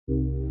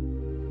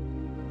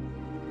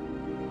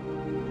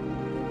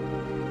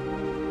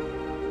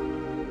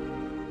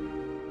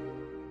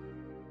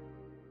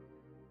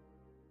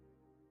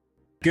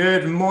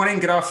Good morning,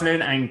 good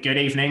afternoon, and good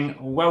evening.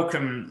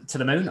 Welcome to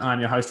the Moon. I'm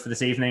your host for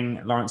this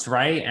evening, Lawrence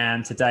Ray,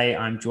 and today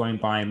I'm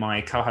joined by my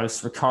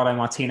co-hosts Ricardo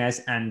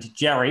Martinez and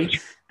Jerry.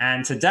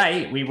 And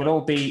today we will all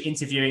be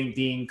interviewing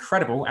the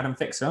incredible Adam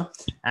Fixer.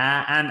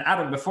 And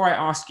Adam, before I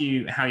ask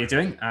you how you're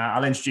doing,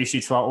 I'll introduce you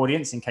to our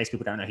audience in case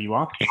people don't know who you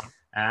are.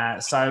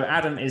 So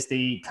Adam is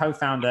the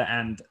co-founder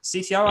and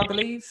CTO, I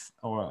believe,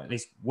 or at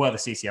least were the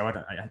CTO.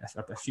 I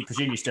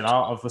presume you still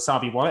are, of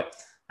Wasabi Wallet.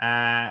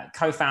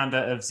 Co-founder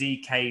of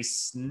ZK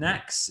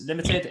Snacks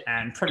Limited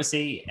and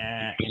Privacy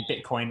in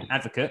Bitcoin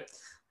Advocate.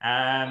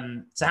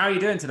 So how are you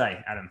doing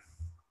today, Adam?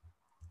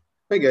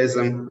 Hey guys,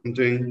 I'm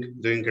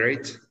doing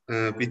great.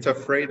 A bit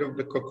afraid of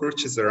the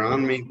cockroaches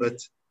around me,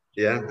 but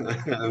yeah,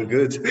 I'm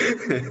good.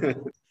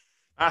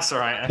 That's all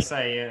right. I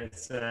say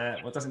it's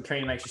what doesn't kill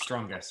you makes you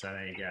stronger. So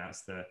there you go.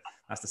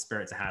 That's the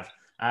spirit to have.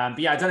 But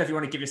yeah, I don't know if you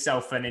want to give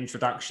yourself an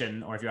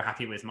introduction or if you're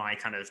happy with my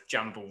kind of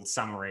jumbled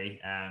summary.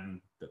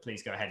 But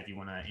please go ahead if you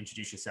want to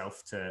introduce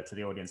yourself to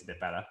the audience a bit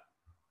better.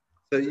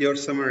 So your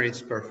summary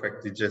is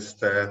perfect.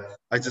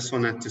 I just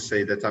wanted to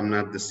say that I'm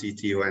not the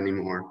CTO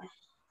anymore.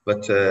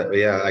 But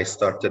yeah, I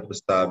started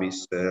Wasabi.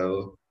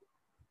 So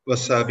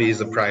Wasabi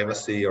is a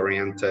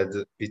privacy-oriented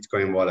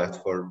Bitcoin wallet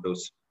for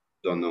those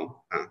who don't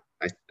know.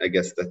 I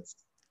guess that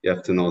you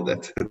have to know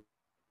that.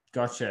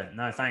 Gotcha.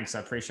 No, thanks.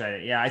 I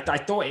appreciate it. Yeah, I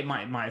thought it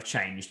might have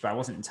changed, but I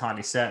wasn't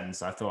entirely certain,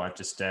 so I thought I'd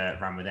just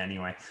run with it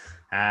anyway.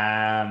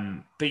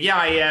 But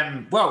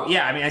yeah, well,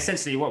 yeah. I mean,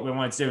 essentially, what we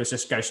wanted to do is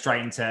just go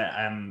straight into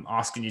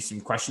asking you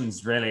some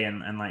questions, really,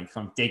 and like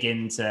kind of dig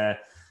into,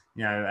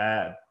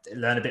 learn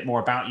a bit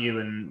more about you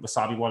and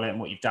Wasabi Wallet and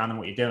what you've done and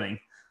what you're doing.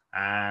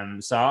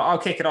 So I'll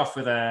kick it off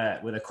with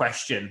a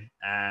question,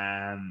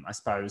 I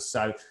suppose.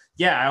 So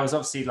yeah, I was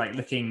obviously like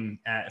looking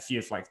at a few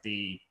of like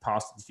the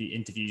past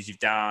interviews you've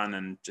done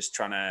and just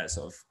trying to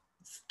sort of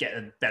get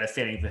a better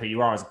feeling for who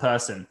you are as a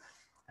person.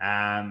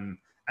 And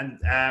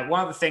one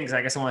of the things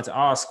I guess I wanted to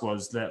ask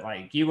was that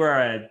like you were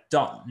a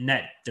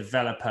 .NET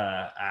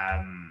developer,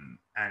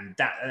 and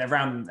that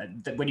around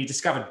when you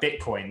discovered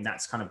Bitcoin,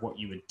 that's kind of what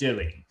you were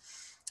doing.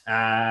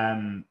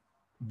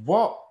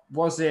 What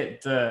was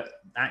it that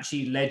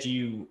actually led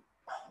you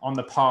on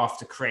the path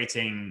to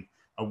creating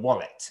a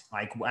wallet?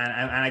 Like, and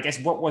I guess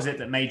what was it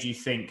that made you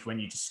think when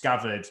you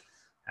discovered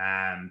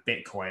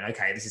Bitcoin,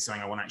 okay, this is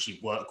something I want to actually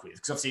work with?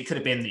 Because obviously it could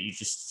have been that you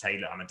just say,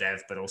 look, I'm a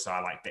dev, but also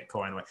I like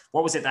Bitcoin.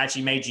 What was it that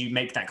actually made you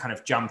make that kind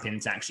of jump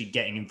into actually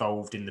getting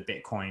involved in the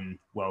Bitcoin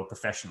world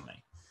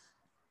professionally?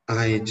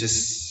 I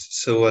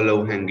just saw a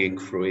low-hanging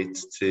fruit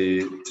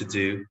to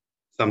do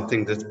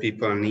something that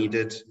people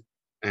needed,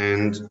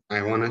 and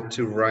I wanted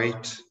to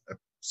write a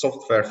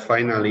software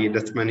finally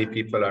that many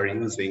people are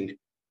using,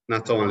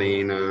 not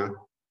only in a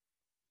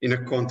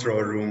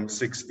control room,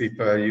 6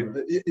 people.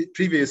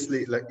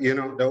 Previously, like the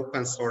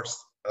open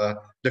source,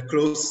 the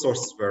closed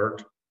source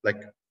world,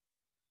 like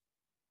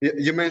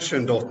you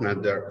mentioned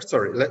 .NET there.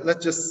 Sorry,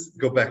 let's just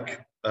go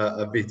back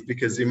a bit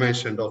because you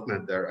mentioned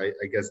 .NET there.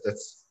 I guess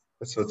that's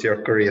what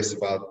you're curious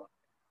about.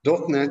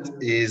 .NET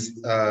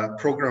is a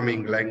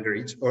programming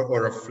language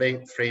or a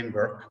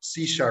framework.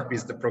 C#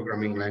 is the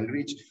programming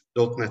language.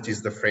 .NET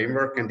is the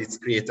framework, and it's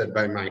created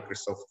by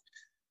Microsoft.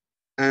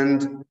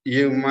 And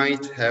you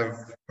might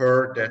have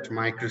heard that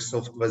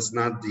Microsoft was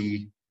not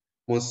the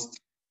most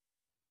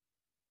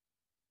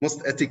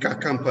ethical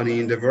company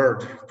in the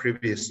world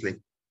previously.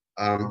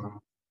 And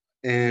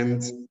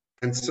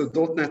so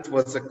 .NET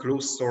was a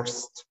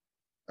closed-sourced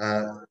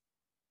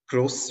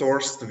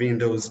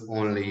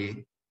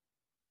Windows-only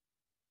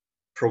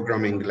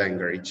programming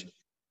language,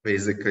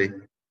 basically.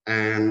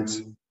 And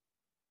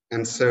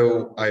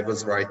so I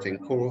was writing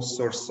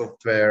closed-source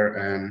software,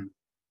 and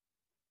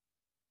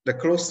the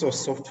closed-source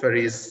software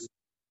is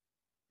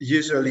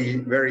usually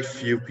very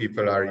few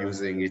people are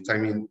using it. I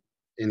mean,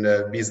 in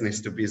the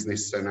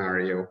business-to-business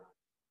scenario.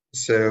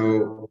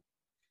 So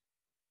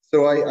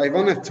I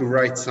wanted to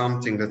write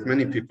something that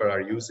many people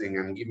are using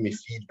and give me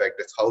feedback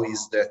that how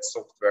is that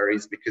software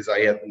is, because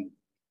I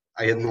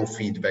had no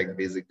feedback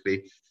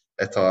basically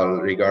at all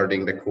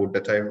regarding the code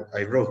that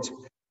I wrote.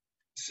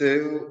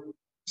 So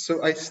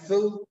I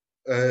still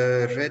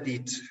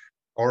Reddit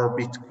or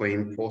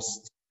Bitcoin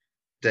post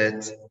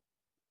that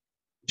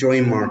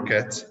Join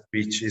Market,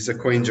 which is a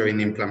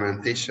CoinJoin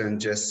implementation,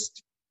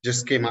 just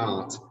came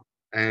out,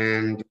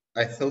 and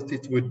I thought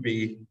it would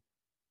be.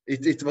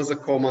 It was a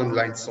command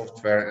line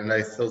software, and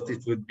I thought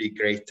it would be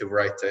great to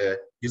write a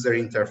user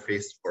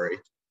interface for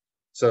it.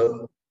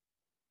 So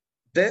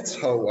that's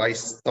how I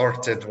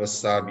started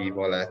Wasabi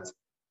Wallet.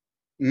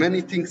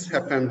 Many things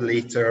happened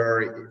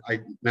later. I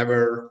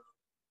never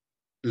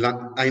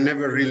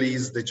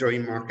released the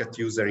Join Market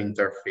user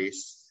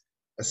interface.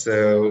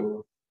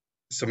 So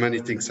many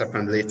things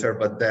happened later,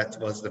 but that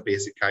was the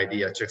basic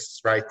idea.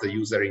 Just write the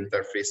user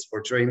interface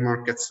for Join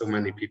Market so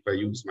many people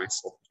use my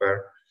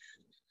software.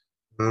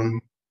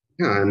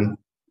 Yeah, and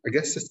I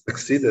guess it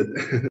succeeded.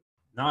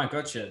 No, I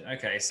gotcha.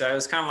 Okay, so it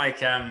was kind of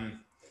like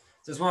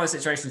so it's one of those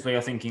situations where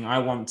you're thinking, I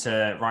want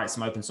to write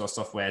some open source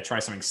software, try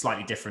something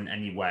slightly different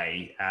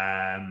anyway,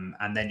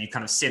 and then you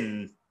kind of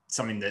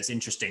something that's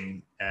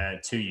interesting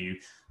to you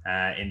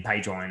in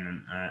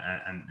PayJoin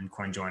and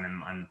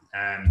CoinJoin,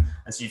 and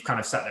so you've kind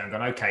of sat there and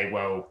gone, okay,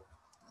 well,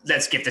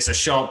 let's give this a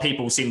shot.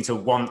 People seem to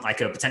want like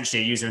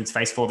potentially a user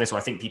interface for this, or I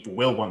think people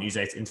will want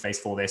user interface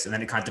for this. And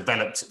then it kind of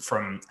developed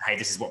from, hey,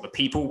 this is what the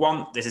people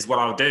want, this is what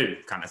I'll do,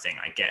 kind of thing,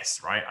 I guess,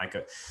 right? Like,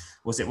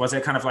 was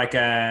it kind of like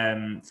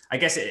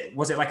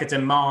was it like a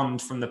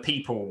demand from the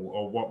people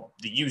or what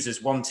the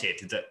users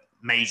wanted that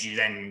made you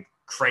then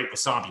create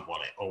Wasabi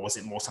Wallet, or was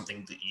it more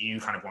something that you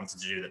kind of wanted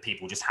to do that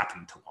people just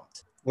happened to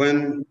want?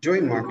 When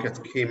Join Market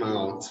came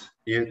out,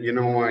 you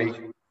know,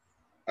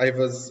 I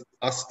was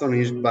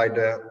astonished by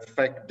the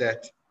fact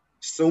that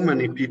so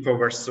many people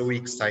were so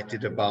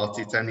excited about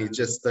it, and it's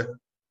just a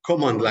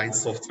command line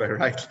software,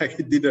 right? Like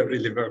it didn't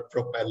really work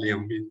properly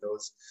on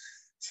Windows.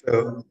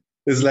 So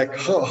it's like,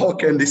 how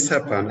can this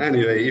happen?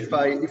 Anyway,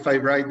 if I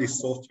write this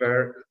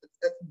software,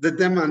 the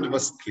demand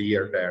was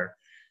clear there.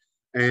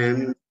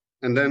 And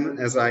then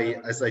as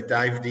I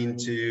dived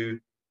into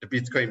the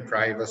Bitcoin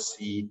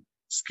privacy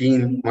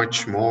scheme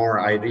much more,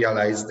 I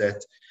realized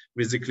that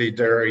basically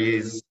there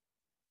is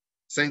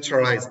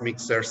centralized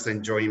mixers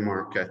and Join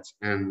Market,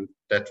 and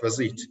that was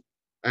it.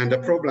 And the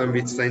problem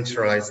with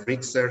centralized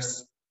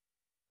mixers,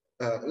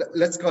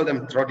 let's call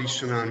them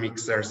traditional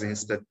mixers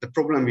instead. The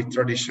problem with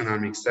traditional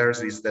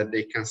mixers is that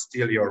they can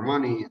steal your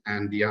money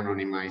and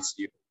de-anonymize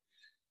you.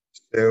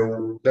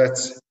 So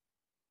that's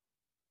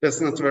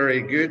not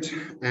very good.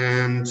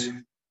 And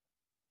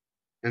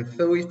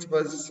so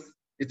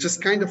it's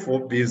just kind of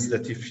obvious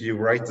that if you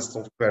write a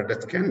software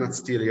that cannot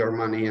steal your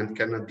money and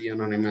cannot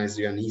de-anonymize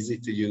you and easy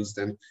to use,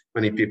 then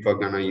many people are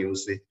gonna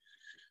use it.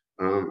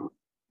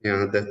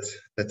 Yeah,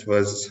 that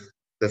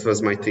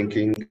was my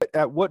thinking.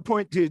 At what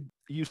point did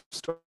you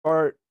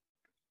start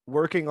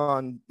working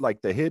on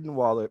like the Hidden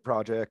Wallet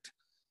project,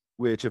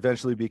 which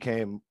eventually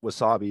became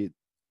Wasabi?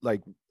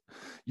 Like,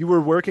 you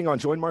were working on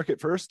Join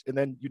Market first, and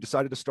then you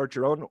decided to start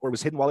your own, or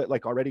was Hidden Wallet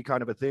like already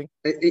kind of a thing?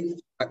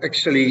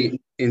 Actually,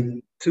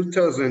 in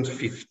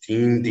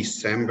 2015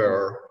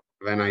 December,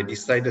 when I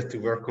decided to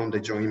work on the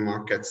Join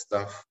Market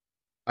stuff,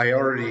 I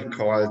already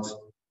called.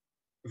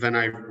 When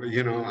I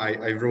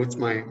wrote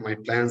my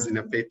plans in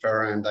a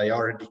paper, and I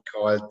already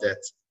called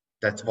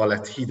that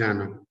wallet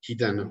hidden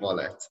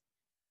wallet.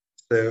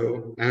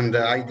 So, and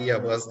the idea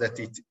was that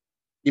it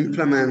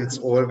implements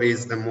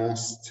always the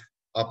most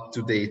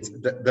up-to-date,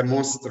 the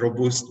most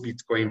robust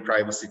Bitcoin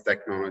privacy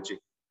technology.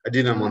 I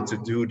didn't want to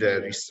do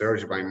the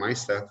research by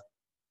myself,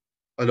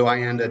 although I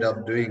ended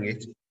up doing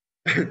it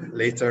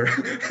later.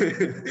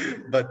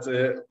 but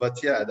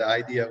yeah, the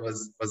idea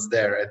was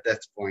there at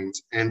that point.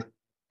 And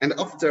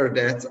after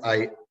that,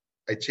 I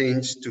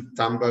changed to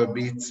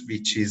Tumblebit,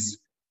 which is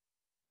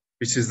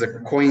a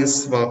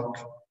CoinSwap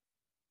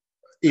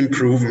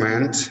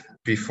improvement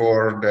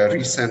before the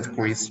recent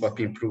CoinSwap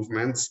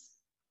improvements.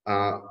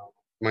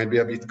 Might be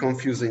a bit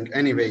confusing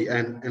anyway,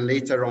 and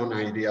later on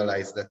I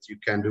realized that you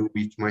can do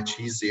it much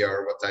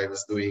easier what I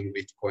was doing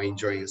with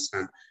CoinJoins,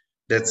 and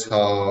that's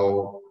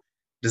how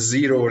the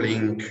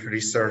Zero-Link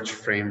research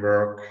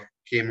framework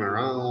came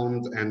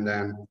around, and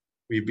then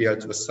we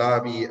built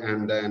Wasabi,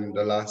 and then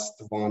the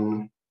last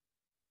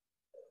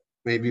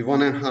maybe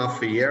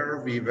 1.5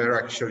 years, we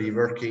were actually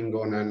working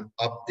on an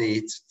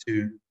update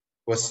to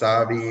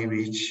Wasabi,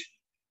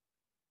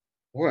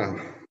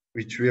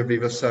 which will be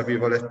Wasabi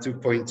Wallet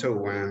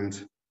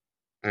 2.0,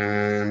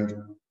 and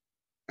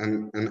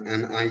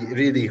I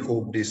really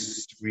hope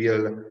this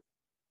will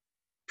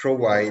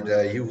provide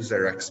a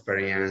user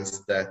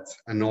experience that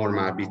a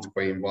normal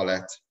Bitcoin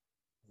wallet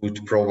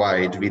would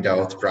provide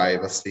without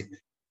privacy.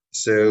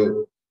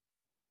 So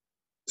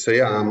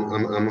yeah,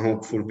 I'm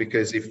hopeful,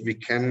 because if we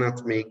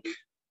cannot make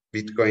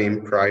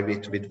Bitcoin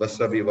private with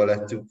Wasabi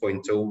Wallet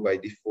 2.0 by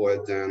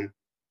default, then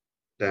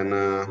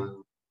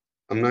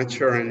I'm not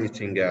sure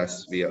anything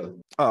else will.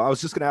 I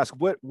was just going to ask,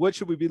 what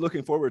should we be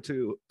looking forward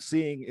to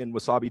seeing in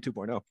Wasabi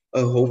 2.0?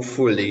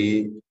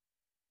 Hopefully,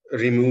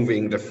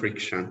 removing the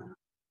friction.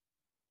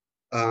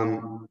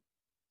 For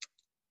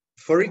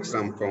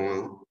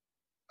example,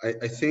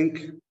 I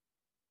think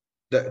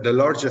the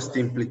largest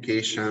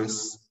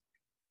implications,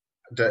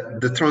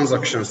 the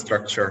transaction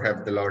structure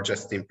have the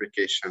largest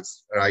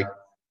implications, right?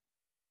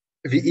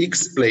 We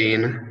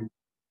explain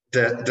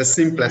the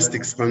simplest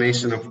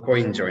explanation of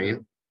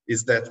CoinJoin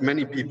is that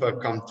many people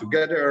come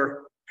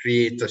together,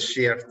 create a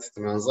shared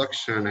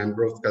transaction, and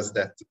broadcast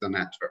that to the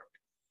network,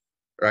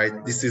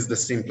 right? This is the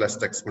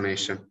simplest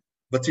explanation.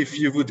 But if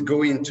you would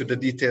go into the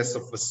details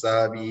of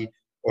Wasabi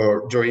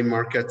or Join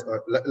Market,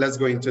 or let's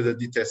go into the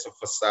details of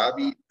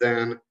Wasabi,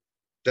 then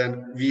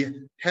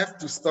we have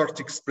to start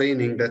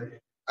explaining that,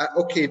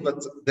 okay,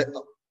 but the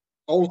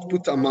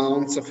output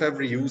amounts of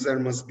every user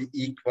must be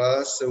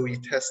equal, so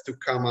it has to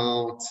come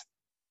out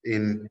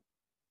in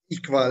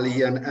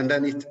equally, and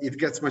then it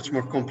gets much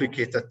more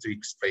complicated to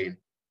explain.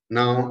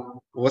 Now,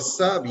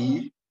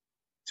 Wasabi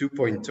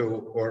 2.0,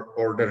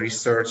 or the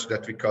research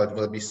that we call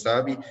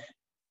Wabi-Sabi,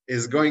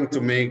 is going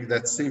to make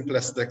that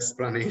simplest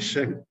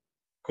explanation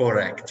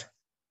correct.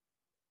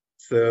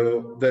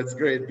 So that's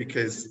great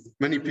because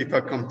many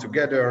people come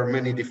together,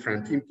 many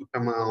different input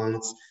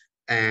amounts,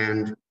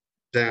 and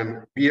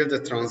then build a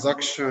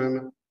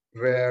transaction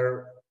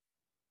where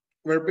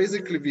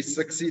basically we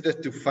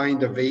succeeded to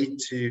find a way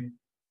to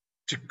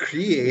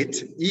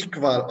create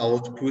equal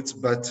outputs,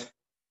 but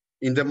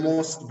in the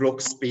most block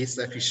space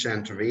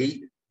efficient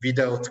way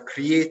without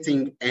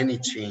creating any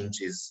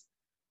changes,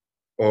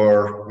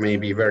 or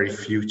maybe very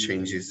few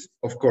changes.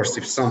 Of course,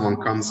 if someone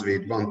comes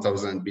with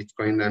 1,000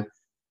 Bitcoin, then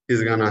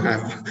he's gonna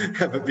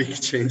have a big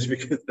change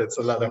because that's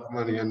a lot of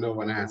money and no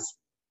one else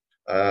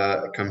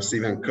comes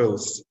even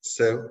close.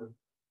 So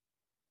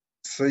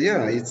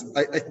yeah,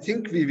 I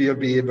think we will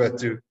be able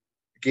to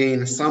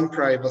gain some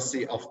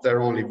privacy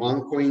after only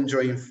one coin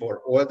join for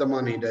all the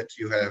money that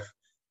you have,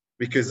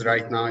 because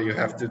right now you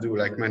have to do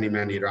like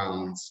many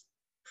rounds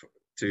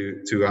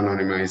to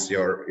anonymize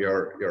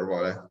your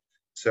wallet.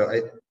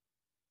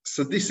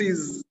 So this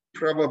is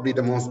probably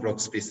the most block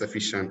space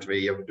efficient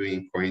way of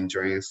doing coin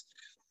joins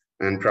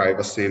and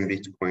privacy in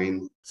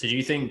Bitcoin. So do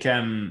you think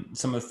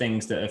some of the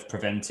things that have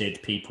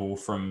prevented people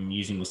from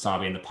using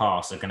Wasabi in the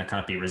past are going to kind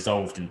of be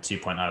resolved in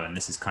 2.0, and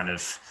this is kind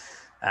of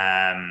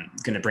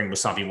going to bring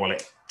Wasabi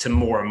Wallet to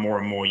more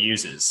and more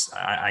users?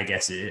 I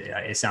guess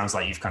it sounds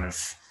like you've kind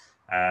of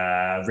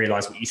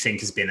realized what you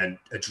think has been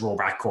a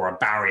drawback or a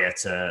barrier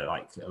to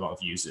like a lot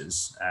of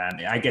users.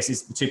 I guess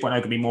is 2.0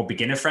 going to be more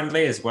beginner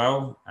friendly as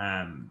well?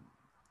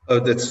 Oh,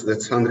 that's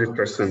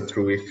 100%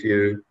 true. If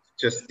you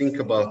just think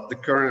about the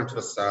current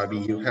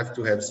Wasabi, you have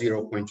to have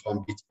 0.1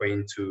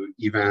 Bitcoin to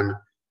even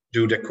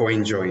do the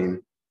coin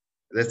join.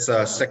 That's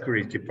a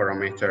security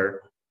parameter,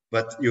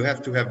 but you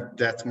have to have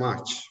that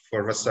much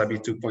for Wasabi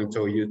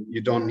 2.0.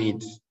 You don't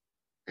need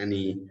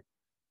any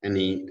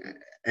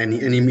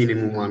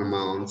minimum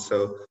amount.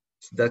 So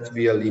that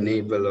will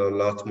enable a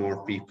lot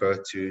more people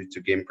to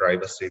gain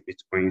privacy in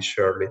Bitcoin,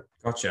 surely.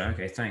 Gotcha.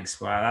 Okay,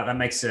 thanks. Well, that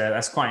makes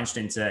that's quite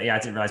interesting. I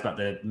didn't realize about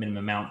the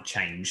minimum amount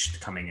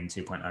changed coming in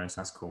 2.0.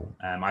 So that's cool.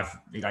 I've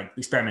like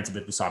experimented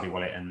with Wasabi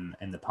Wallet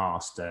in the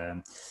past,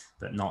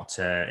 but not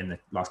in the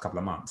last couple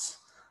of months.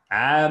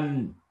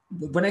 When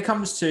it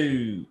comes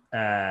to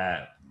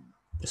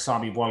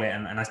Wasabi Wallet,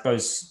 and I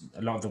suppose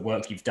a lot of the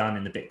work you've done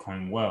in the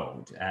Bitcoin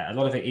world, a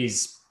lot of it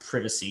is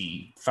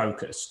privacy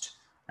focused.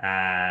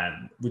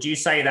 Would you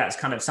say that's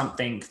kind of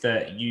something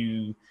that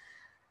you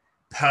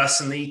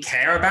personally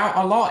care about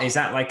a lot? Is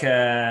that like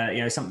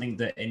something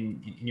that in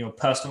your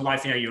personal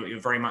life, you're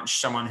very much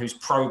someone who's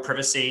pro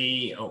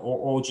privacy,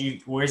 or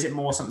is it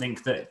more something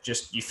that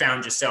just you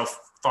found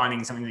yourself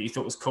finding something that you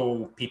thought was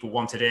cool, people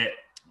wanted it,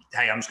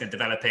 hey, I'm just going to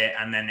develop it,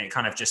 and then it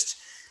kind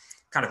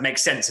of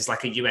makes sense as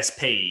like a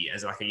USP,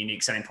 as like a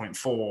unique selling point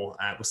for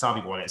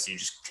Wasabi Wallet? So you're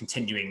just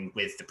continuing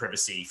with the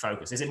privacy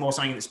focus. Is it more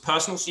something that's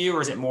personal to you,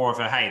 or is it more of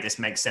a, hey, this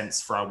makes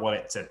sense for our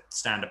wallet to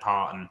stand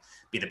apart and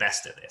be the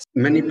best at this?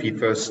 Many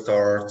people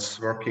start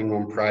working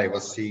on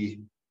privacy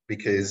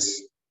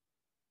because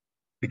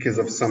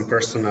of some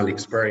personal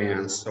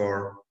experience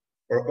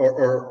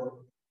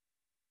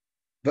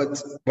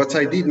but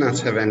I did not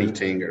have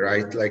anything,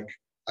 right? Like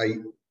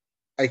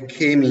I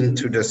came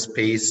into the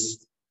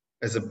space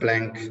as a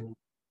blank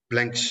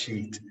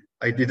sheet.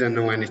 I didn't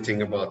know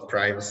anything about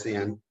privacy,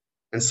 and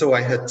so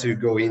I had to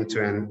go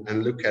into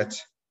and look at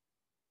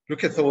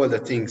all the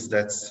things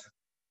that's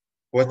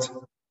what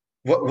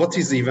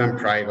is even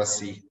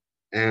privacy,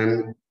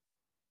 and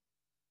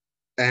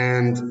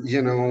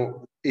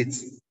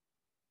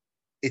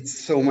it's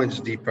so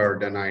much deeper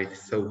than I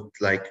thought.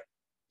 Like,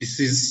 this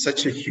is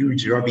such a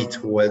huge rabbit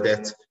hole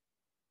that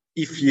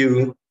if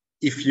you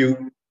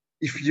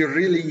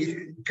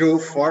really go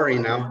far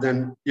enough,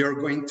 then you're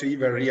going to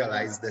even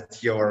realize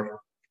that your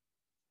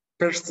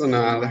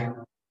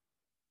personal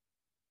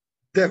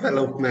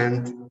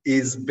development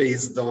is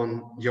based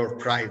on your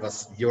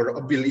privacy, your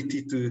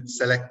ability to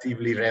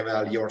selectively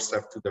reveal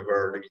yourself to the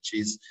world, which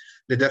is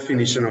the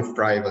definition of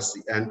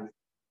privacy. And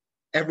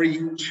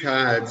every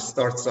child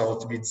starts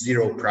out with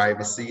zero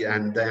privacy,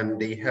 and then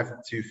they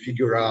have to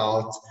figure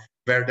out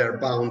where their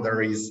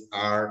boundaries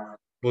are,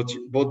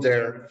 both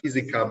their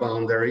physical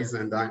boundaries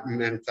and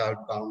mental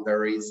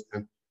boundaries.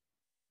 And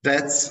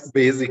that's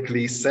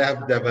basically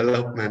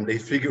self-development. They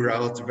figure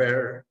out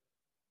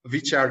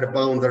which are the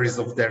boundaries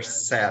of their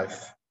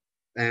self,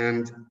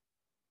 and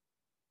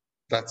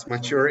that's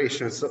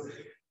maturation. So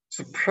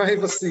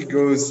privacy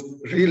goes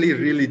really,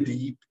 really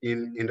deep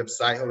in the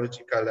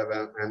psychological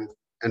level,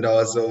 and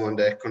also on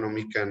the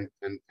economic and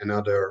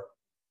other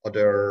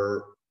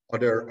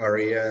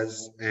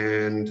areas.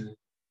 And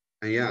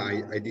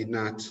yeah, I did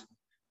not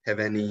have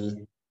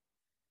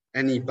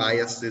any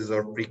biases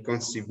or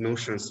preconceived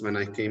notions when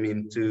I came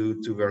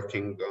into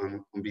working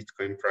on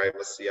Bitcoin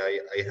privacy. I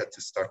had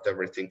to start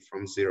everything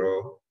from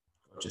zero.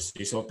 Just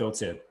you sort of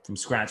built it from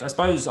scratch. I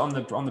suppose on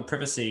the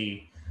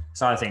privacy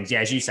side of things,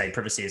 yeah, as you say,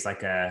 privacy is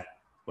like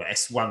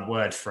it's one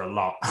word for a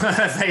lot.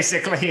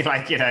 Basically,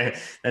 like,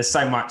 there's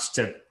so much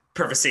to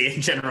privacy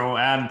in general.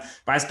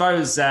 But I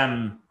suppose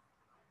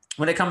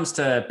when it comes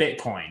to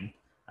Bitcoin,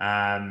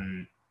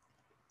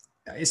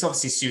 it's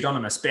obviously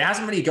pseudonymous, but it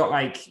hasn't really got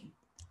like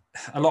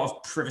a lot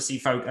of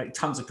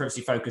tons of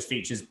privacy focused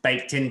features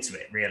baked into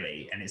it,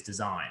 really, and its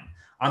design.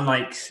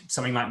 Unlike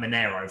something like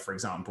Monero, for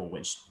example,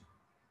 which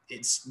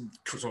its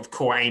sort of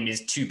core aim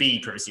is to be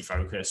privacy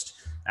focused.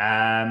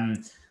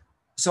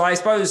 So I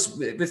suppose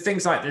with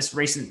things like this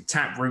recent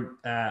Taproot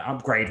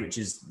upgrade, which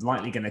is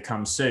likely going to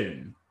come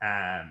soon,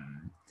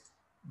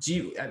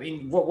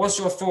 what's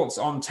your thoughts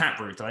on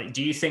Taproot? Like,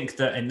 do you think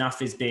that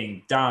enough is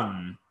being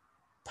done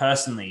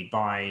personally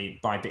by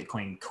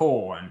Bitcoin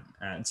Core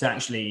and to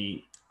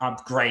actually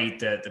upgrade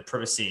the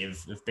privacy of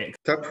Bitcoin?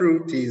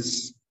 Taproot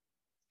is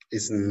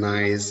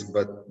nice,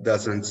 but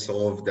doesn't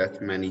solve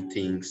that many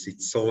things.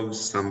 It solves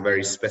some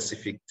very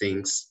specific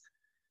things.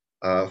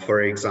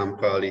 For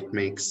example, it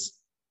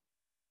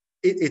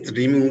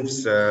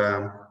removes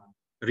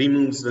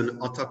an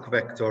attack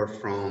vector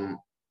from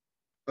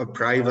a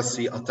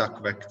privacy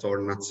attack vector,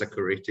 not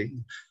security.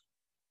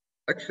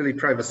 Actually,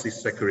 privacy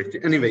is security.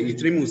 Anyway,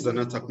 it removes an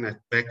attack net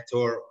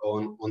vector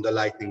on the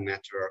Lightning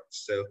Network.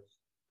 So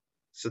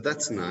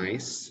that's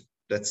nice.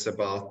 That's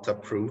about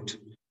Taproot.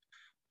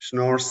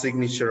 Schnorr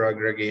signature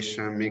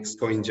aggregation makes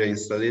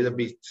CoinJoins a little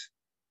bit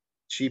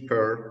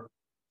cheaper.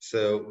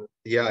 So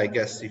yeah, I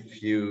guess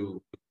if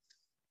you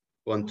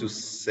want to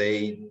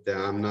say that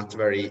I'm not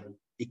very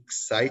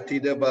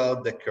excited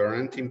about the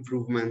current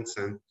improvements,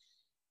 and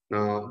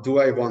now do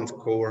I want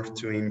Core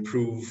to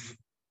improve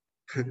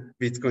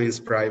Bitcoin's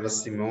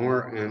privacy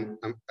more? And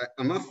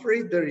I'm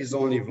afraid there is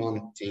only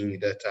one thing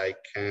that I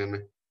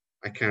can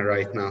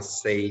right now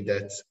say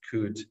that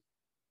could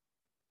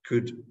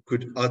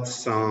add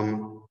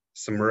some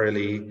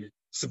really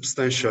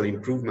substantial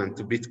improvement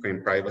to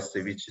Bitcoin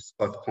privacy, which is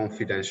called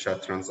confidential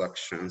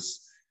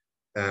transactions.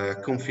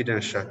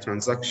 Confidential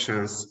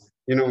transactions,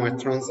 a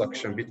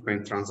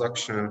Bitcoin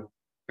transaction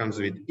comes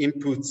with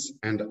inputs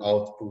and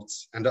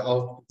outputs, and the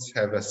outputs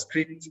have a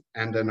script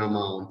and an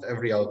amount.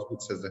 Every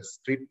output has a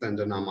script and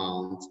an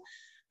amount.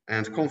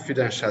 And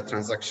confidential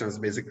transactions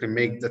basically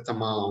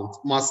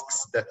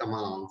masks that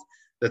amount,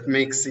 that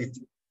makes it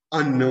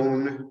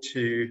unknown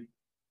to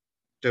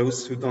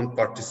those who don't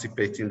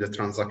participate in the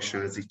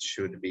transaction as it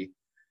should be.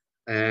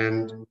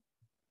 And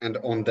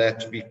on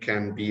that, we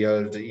can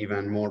build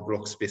even more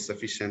block space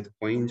efficient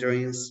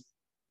CoinJoins,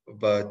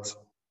 but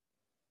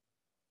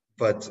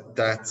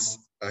that's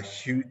a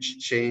huge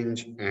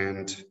change.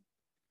 And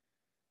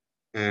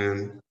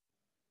I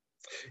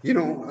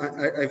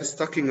was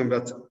talking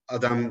with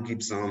Adam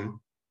Gibson,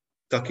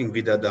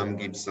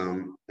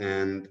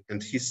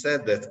 and he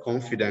said that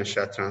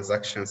confidential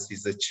transactions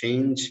is a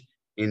change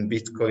in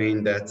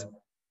Bitcoin that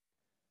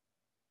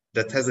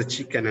has a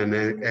chicken and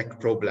egg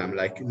problem.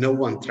 Like, no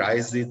one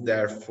tries it,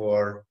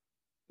 therefore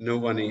no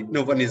one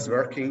is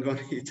working on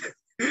it.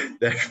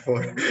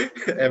 Therefore,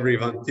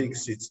 everyone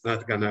thinks it's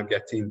not gonna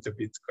get into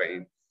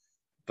Bitcoin.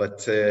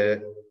 But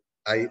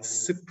I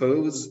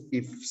suppose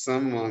if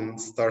someone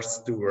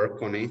starts to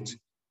work on it,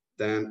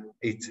 then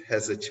it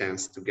has a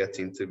chance to get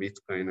into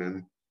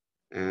Bitcoin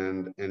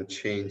and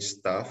change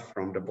stuff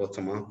from the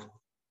bottom up.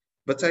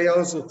 But I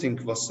also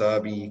think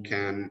Wasabi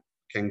can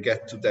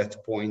get to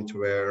that point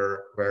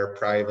where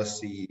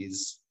privacy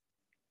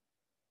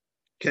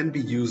can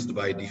be used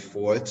by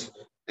default,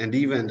 and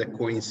even the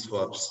coin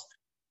swaps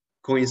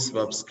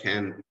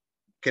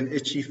can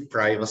achieve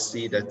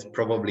privacy that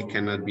probably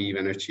cannot be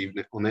even achieved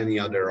on any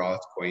other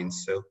altcoin.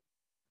 So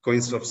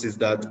CoinSwaps is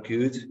that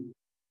good,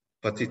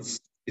 but it's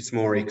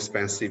more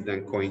expensive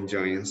than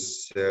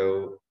CoinJoins.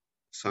 So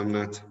I'm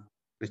not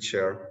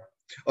sure.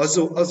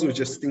 Also,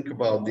 just think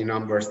about the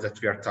numbers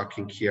that we are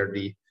talking here.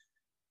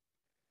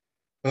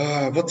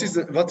 What is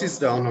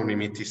the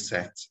anonymity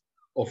set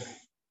of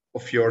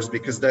yours?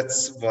 Because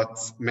that's what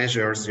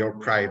measures your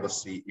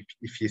privacy.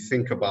 If you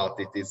think about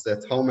it, is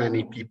that how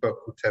many people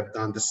could have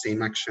done the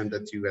same action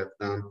that you have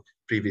done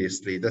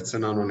previously. That's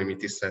an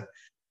anonymity set.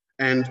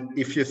 And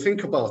if you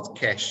think about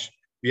cash,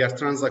 we are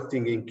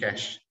transacting in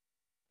cash.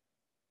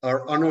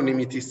 Our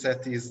anonymity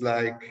set is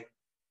like,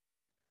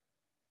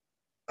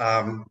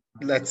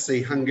 let's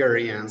say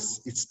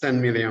Hungarians, it's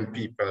 10 million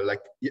people.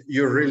 Like,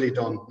 you really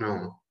don't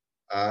know.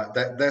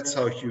 That's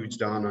how huge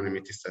the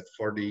anonymity set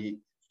for the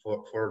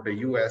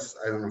US.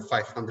 I don't know,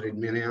 500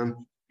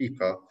 million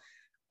people.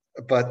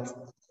 But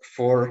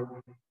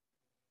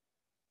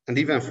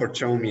even for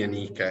Xiaomi and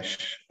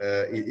eCash,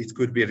 it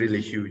could be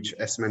really huge,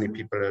 as many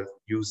people are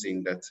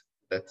using that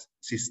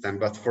system.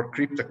 But for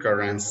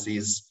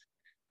cryptocurrencies,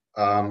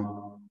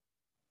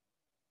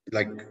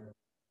 like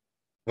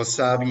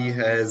Wasabi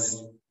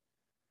has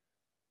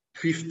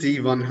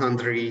 50,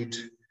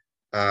 100,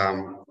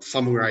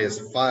 Samurai has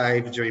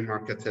 5, Join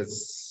Market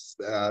has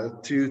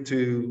 2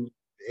 to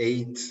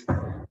 8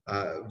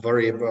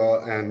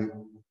 variable,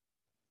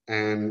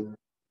 and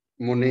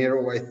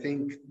Monero, I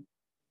think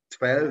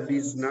 12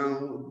 is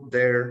now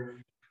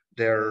their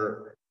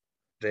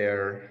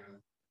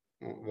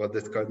what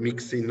that's called,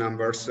 mixing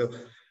number. So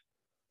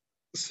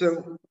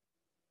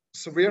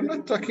we are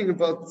not talking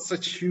about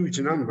such huge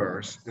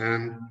numbers,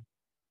 and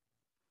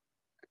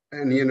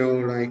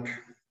like,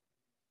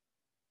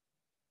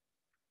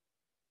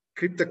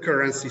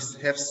 cryptocurrencies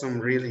have some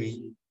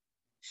really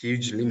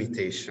huge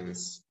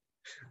limitations.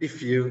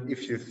 If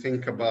you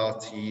think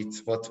about it,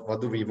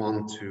 what do we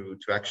want to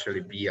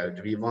actually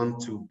build? We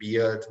want to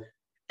build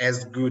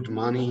as good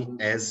money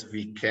as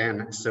we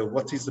can. So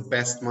what is the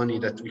best money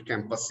that we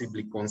can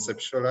possibly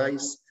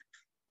conceptualize?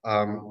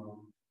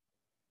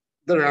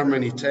 There are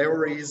many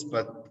theories,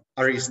 but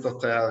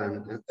Aristotle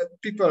and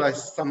people are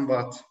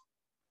somewhat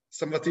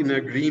in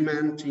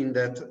agreement in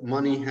that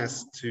money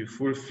has to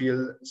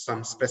fulfill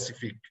some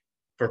specific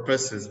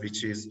purposes,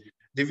 which is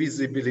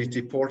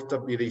divisibility,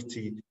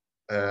 portability,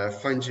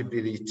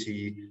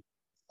 fungibility,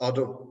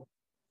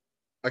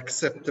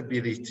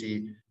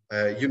 acceptability,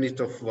 unit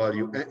of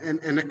value,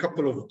 and a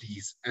couple of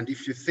these. And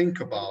if you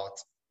think about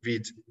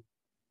with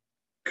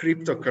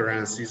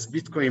cryptocurrencies,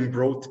 Bitcoin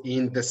brought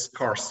in the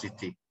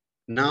scarcity.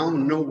 Now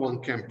no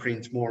one can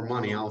print more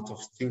money out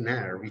of thin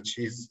air, which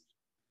is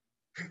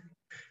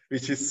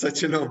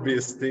such an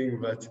obvious thing,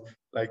 but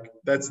like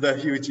that's the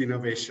huge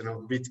innovation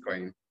of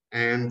Bitcoin.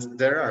 And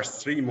there are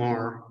four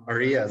more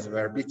areas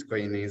where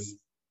Bitcoin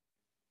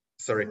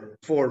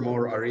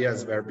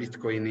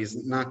is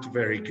not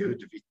very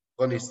good.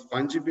 One is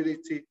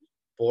fungibility,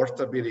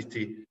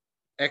 portability,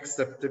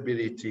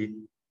 acceptability,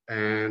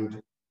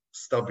 and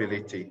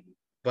stability.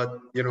 But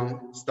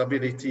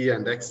stability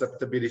and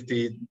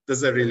acceptability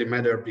doesn't really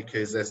matter,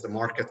 because as the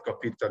market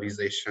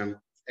capitalization,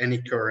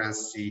 any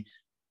currency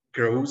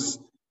grows,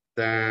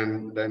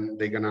 then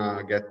they're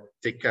gonna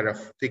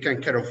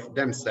taken care of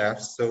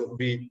themselves. So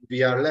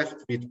we are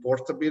left with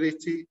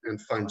portability and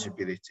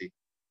fungibility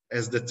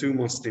as the two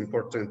most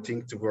important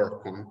things to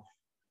work on.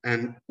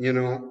 And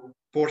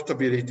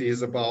portability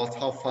is about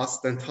how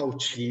fast and how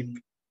cheap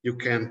you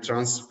can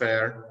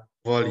transfer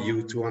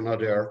value to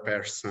another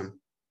person.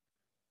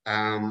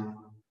 And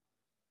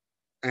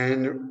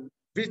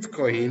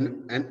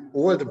Bitcoin and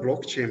all the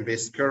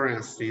blockchain-based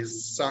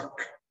currencies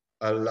suck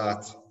a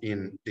lot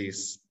in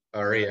this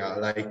area.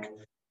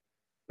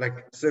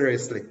 Like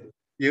seriously,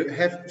 you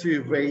have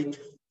to wait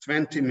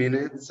 20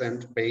 minutes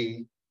and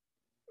pay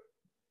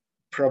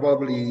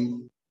probably,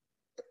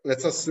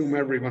 let's assume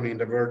everyone in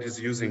the world is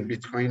using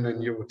Bitcoin,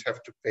 and you would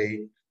have to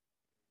pay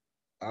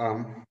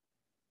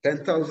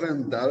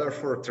 $10,000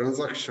 for a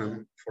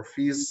transaction for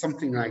fees,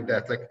 something like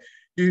that, like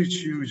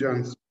huge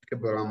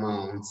unspeakable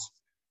amounts.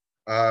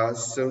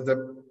 So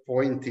the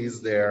point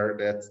is there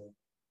that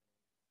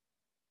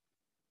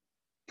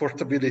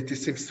portability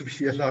seems to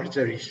be a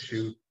larger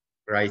issue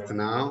right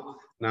now.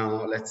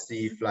 Now let's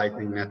see if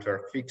Lightning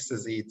Network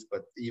fixes it,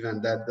 but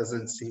even that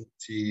doesn't seem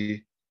to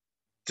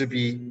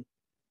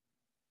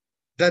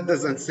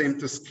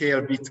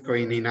scale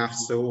Bitcoin enough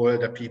so all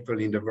the people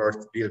in the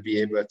world will be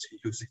able to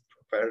use it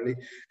properly.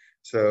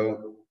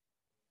 So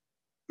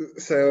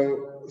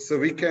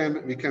we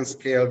can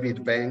scale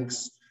with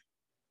banks.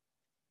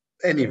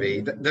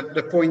 Anyway,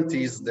 the point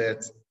is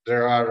that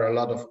there are a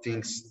lot of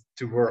things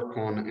to work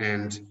on,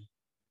 and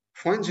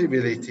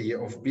fungibility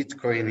of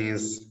Bitcoin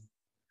is,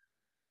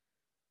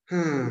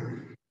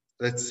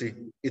 let's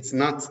see, it's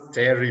not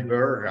terrible,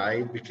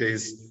 right?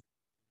 Because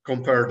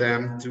compare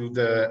them to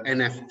the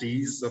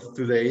NFTs of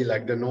today,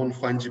 like the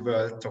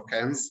non-fungible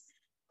tokens.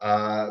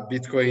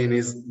 Bitcoin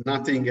is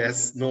nothing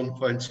as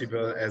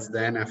non-fungible as the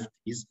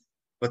NFTs,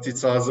 but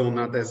it's also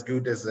not as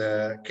good as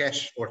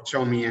Cash or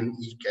Xiaomi and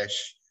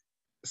eCash.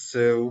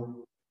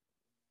 So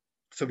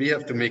we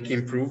have to make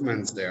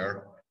improvements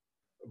there,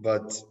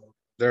 but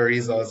there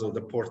is also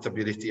the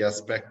portability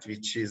aspect,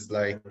 which is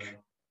like,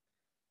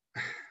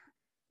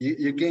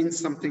 you gain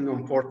something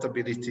on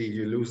portability,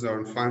 you lose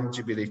on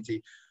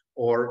fungibility.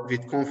 Or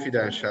with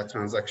confidential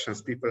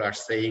transactions, people are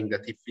saying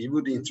that if we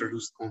would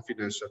introduce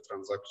confidential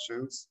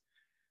transactions,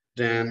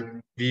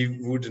 then we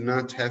would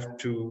not have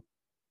to,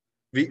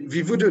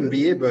 we wouldn't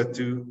be able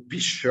to be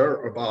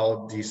sure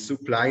about the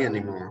supply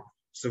anymore.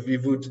 So we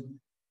would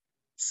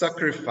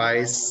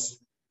sacrifice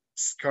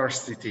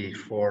scarcity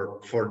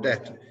for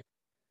that.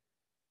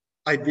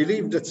 I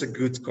believe that's a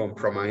good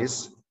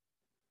compromise.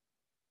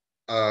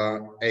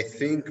 I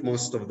think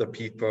most of the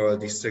people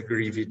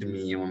disagree with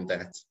me on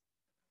that.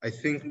 I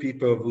think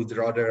people would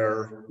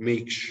rather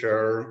make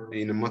sure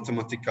in a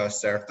mathematical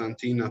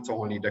certainty, not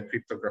only the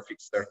cryptographic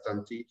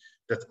certainty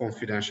that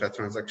confidential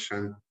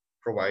transaction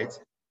provides.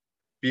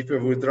 People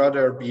would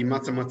rather be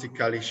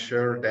mathematically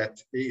sure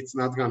that it's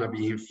not going to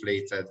be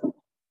inflated,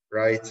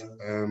 right?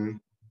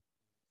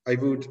 I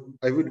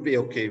would be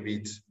okay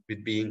with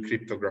being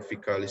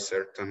cryptographically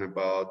certain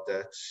about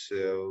that.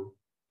 So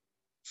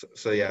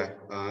yeah,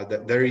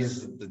 there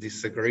is the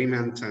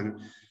disagreement,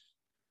 and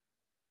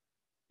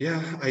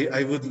yeah,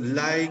 I would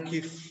like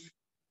if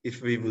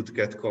we would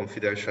get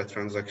confidential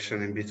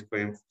transaction in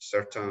Bitcoin.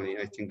 Certainly,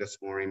 I think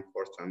that's more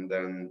important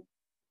than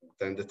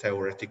the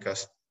theoretical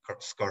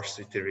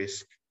scarcity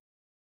risk.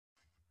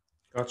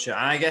 Gotcha.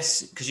 And I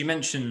guess because you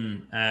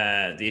mentioned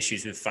the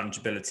issues with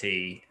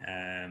fungibility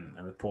and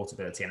with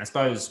portability, and I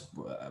suppose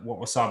what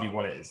Wasabi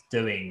Wallet is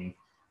doing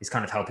is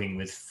kind of helping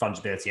with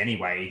fungibility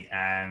anyway.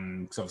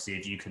 Because obviously,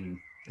 if you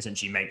can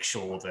essentially make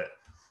sure that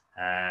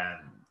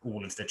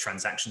all of the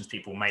transactions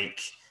people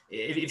make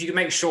if you can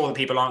make sure that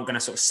people aren't going to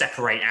sort of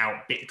separate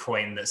out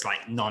Bitcoin that's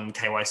like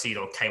non-KYC'd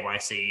or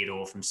KYC'd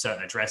or from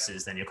certain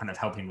addresses, then you're kind of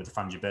helping with the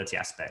fungibility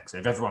aspect. So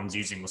if everyone's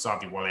using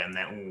Wasabi Wallet and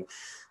they're all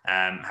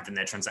having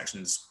their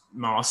transactions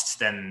masked,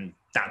 then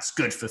that's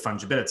good for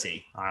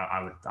fungibility,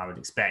 I would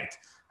expect.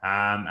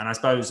 And I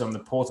suppose on the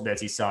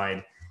portability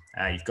side,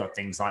 you've got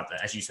things like,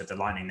 as you said, the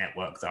Lightning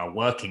Network that are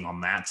working on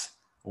that,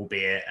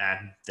 albeit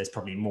there's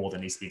probably more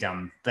that needs to be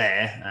done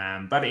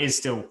there. But it is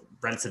still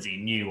relatively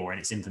new or in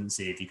its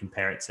infancy if you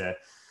compare it to,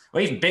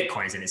 or even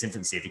Bitcoin is in its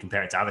infancy if you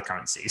compare it to other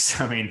currencies.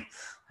 I mean,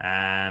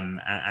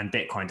 and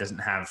Bitcoin doesn't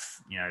have,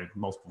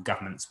 multiple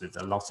governments with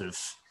a lot of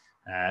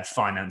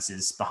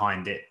finances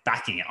behind it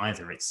backing it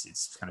either.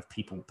 It's kind of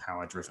people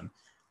power driven.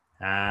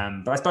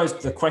 But I suppose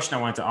the question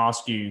I wanted to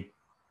ask you,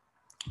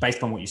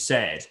 based on what you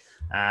said,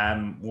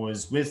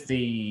 was with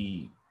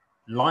the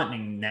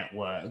Lightning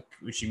Network,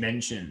 which you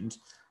mentioned.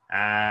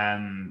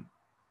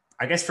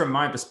 I guess from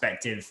my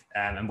perspective,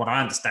 and what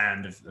I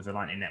understand of the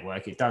Lightning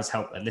Network, it does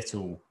help a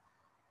little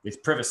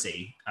with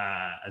privacy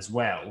as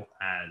well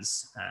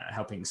as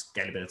helping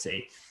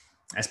scalability,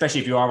 especially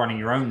if you are running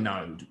your own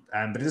node.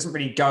 But it doesn't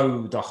really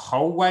go the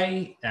whole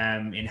way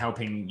in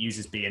helping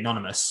users be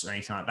anonymous or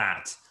anything like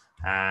that,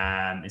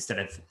 instead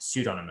of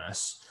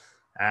pseudonymous.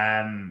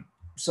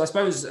 So I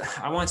suppose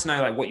I wanted to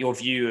know, like, what your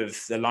view of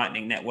the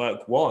Lightning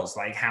Network was,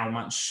 like how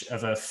much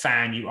of a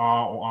fan you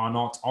are or are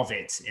not of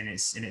it in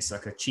its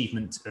like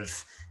achievement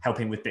of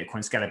helping with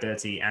Bitcoin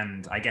scalability,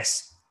 and I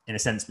guess in a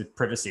sense with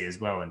privacy as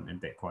well in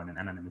Bitcoin and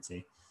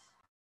anonymity.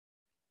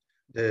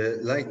 The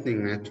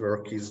Lightning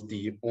Network is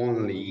the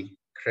only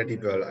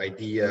credible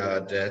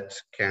idea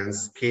that can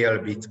scale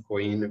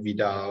Bitcoin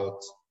without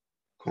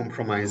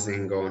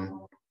compromising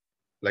on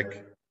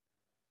like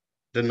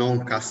the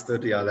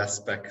non-custodial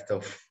aspect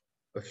of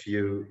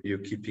you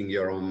keeping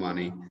your own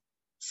money.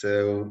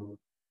 So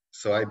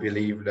I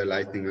believe the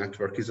Lightning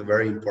Network is a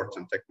very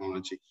important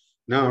technology.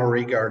 Now,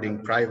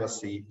 regarding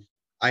privacy,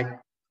 I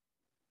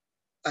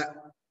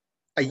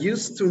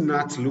used to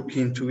not look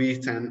into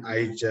it, and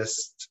I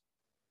just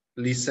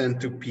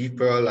listened to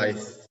people. I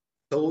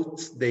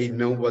thought they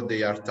know what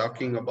they are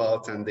talking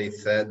about, and they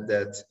said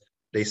that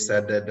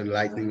the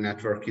Lightning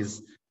Network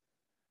is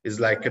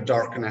like a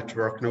dark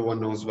network. No one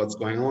knows what's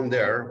going on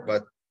there,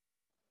 but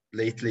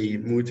lately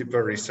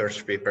multiple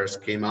research papers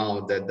came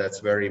out that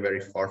that's very, very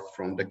far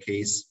from the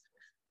case.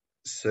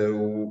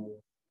 So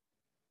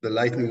the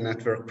Lightning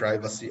Network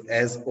privacy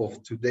as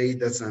of today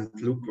doesn't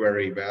look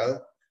very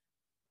well,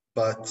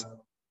 but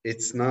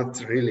it's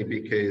not really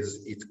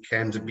because it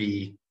can't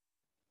be,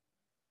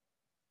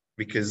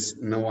 because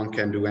no one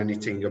can do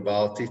anything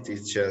about it.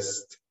 It's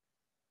just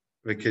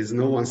because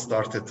no one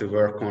started to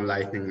work on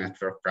Lightning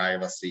Network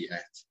privacy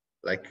yet.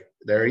 Like,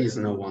 there is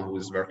no one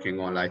who's working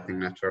on Lightning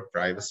Network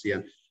privacy,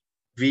 and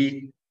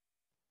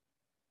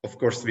of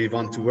course, we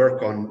want to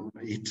work on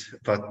it,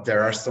 but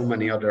there are so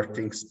many other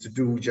things to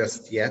do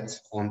just yet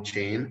on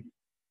chain.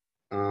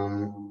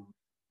 Of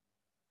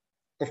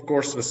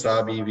course,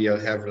 Wasabi will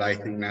have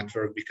Lightning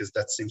Network because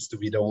that seems to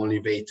be the only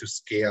way to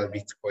scale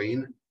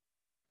Bitcoin.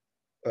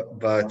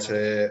 But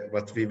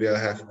we will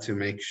have to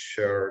make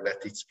sure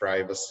that its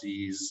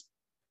privacy is,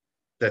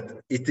 that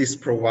it is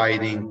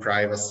providing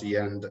privacy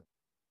and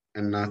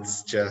not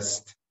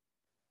just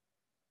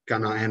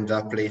gonna end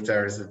up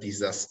later as a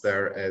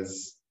disaster,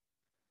 as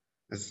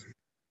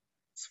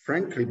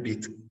frankly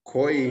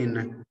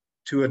Bitcoin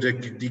to a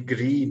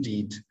degree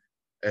did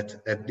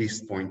at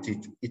this point.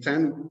 It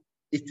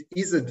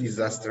is a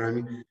disaster. I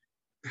mean,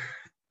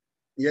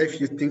 yeah,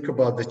 if you think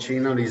about the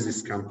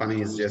Chainalysis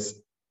companies,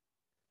 just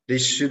they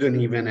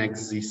shouldn't even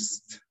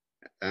exist,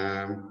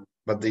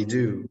 but they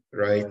do,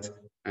 right?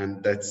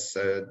 And that's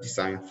a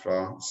design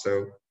flaw.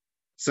 So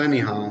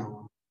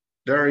anyhow,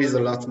 there is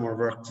a lot more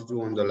work to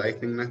do on the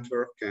Lightning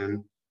Network,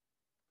 and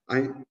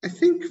I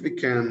think we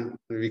can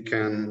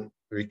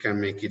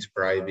make it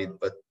private,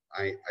 but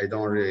I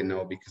don't really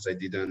know because I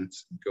didn't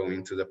go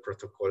into the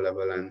protocol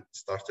level and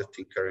started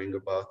tinkering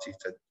about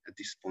it at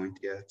this point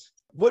yet.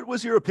 What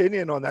was your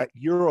opinion on that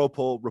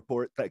Europol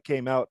report that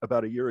came out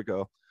about a year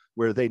ago,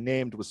 where they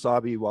named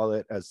Wasabi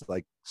Wallet as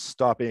like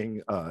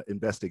stopping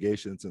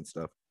investigations and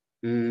stuff?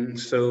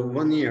 So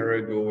 1 year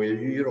ago, a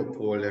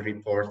Europol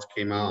report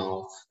came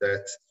out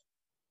that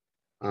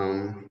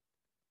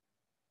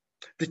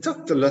they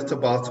talked a lot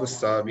about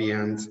Wasabi,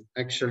 and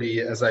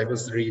actually, as I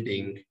was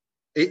reading,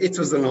 it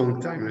was a long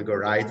time ago,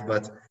 right?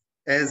 But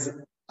as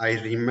I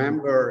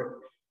remember,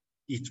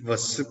 it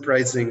was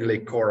surprisingly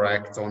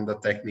correct on the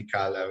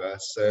technical level.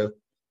 So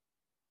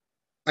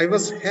I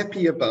was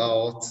happy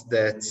about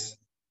that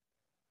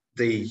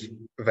they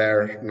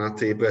were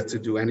not able to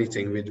do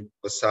anything with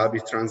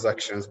Wasabi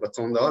transactions, but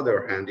on the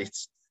other hand,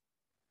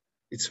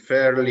 it's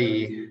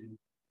fairly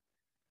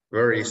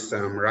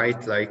worrisome,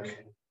 right?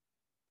 Like,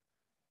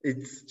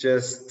 it's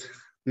just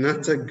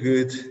not a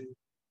good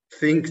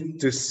thing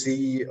to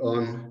see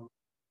on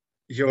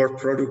your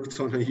product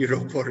on a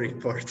Europol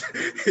report.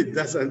 It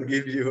doesn't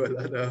give you a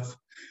lot of,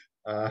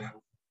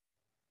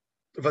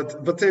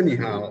 but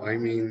anyhow, I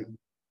mean,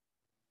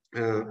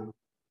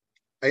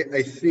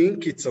 I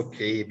think it's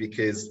okay,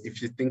 because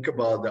if you think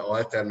about the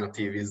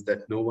alternative is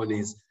that no one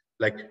is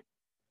like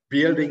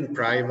building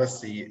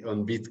privacy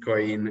on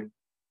Bitcoin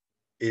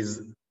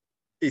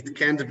it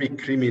can't be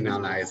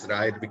criminalized,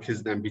 right?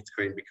 Because then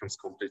Bitcoin becomes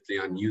completely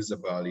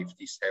unusable if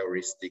these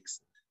heuristics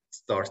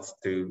starts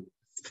to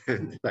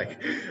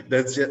like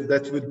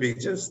that would be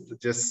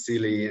just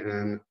silly,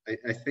 and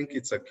I think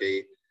it's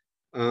okay.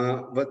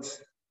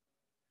 But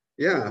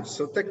yeah,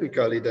 so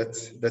technically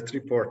that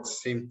report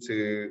seems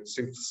to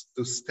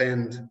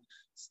stand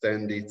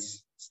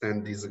its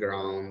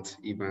ground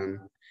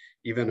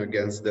even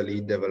against the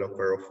lead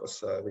developer of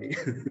Wasabi.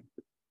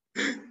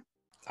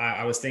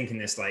 I was thinking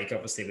this, like,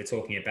 obviously we're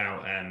talking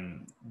about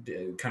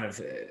kind of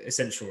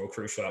essential or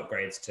crucial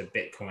upgrades to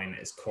Bitcoin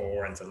as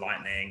core and to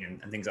Lightning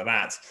and things like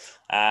that.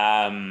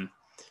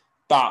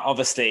 But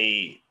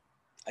obviously,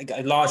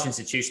 large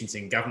institutions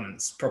and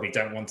governments probably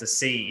don't want to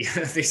see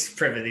these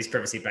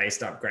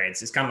privacy-based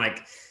upgrades. It's kind of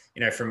like,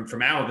 you know,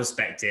 from our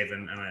perspective,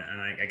 and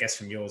I guess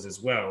from yours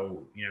as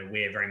well, you know,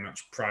 we're very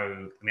much pro.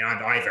 I mean,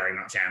 I very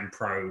much am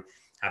pro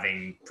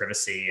having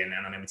privacy and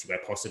anonymity where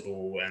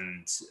possible,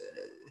 and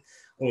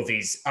all of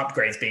these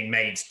upgrades being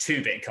made to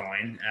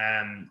Bitcoin.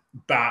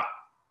 But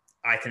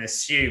I can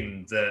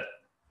assume that,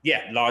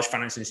 yeah, large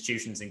financial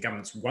institutions and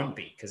governments won't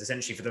be, because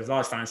essentially for the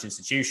large financial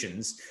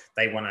institutions,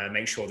 they want to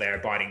make sure they're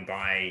abiding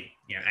by,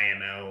 you know,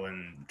 AML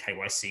and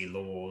KYC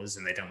laws,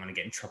 and they don't want to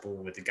get in trouble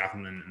with the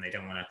government, and they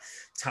don't want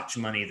to touch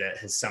money that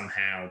has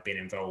somehow been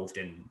involved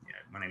in, you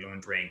know, money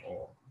laundering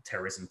or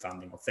terrorism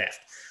funding or theft.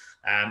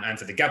 And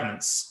for the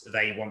governments,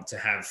 they want to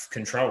have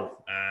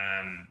control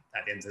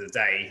at the end of the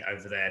day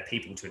over their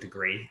people to a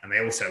degree, and they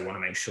also want to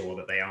make sure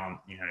that they aren't,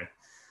 you know,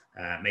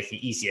 making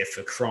it easier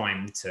for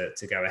crime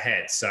to go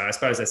ahead. So I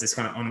suppose there's this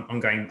kind of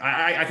ongoing.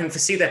 I can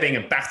foresee there being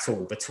a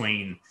battle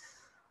between,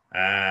 you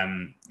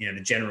know,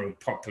 the general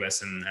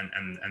populace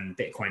and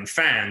Bitcoin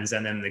fans,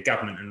 and then the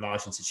government and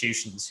large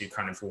institutions who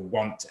kind of will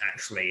want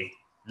actually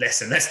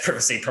less and less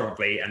privacy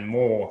probably, and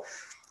more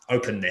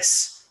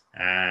openness.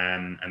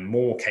 And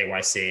more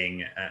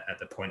KYCing at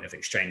the point of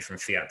exchange from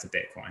fiat to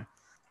Bitcoin.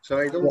 So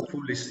I don't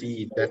fully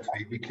see it that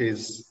way,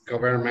 because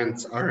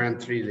governments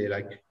aren't really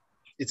like,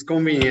 it's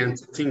convenient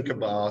to think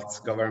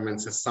about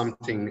governments as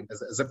something,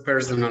 as a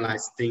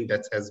personalized thing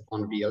that has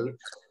one bill,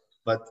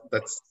 but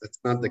that's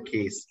not the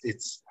case.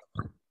 It's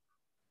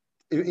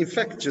in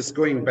fact, just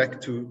going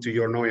back to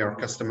your know your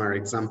customer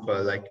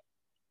example, like,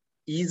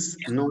 is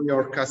know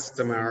your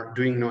customer,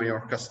 doing know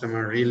your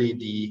customer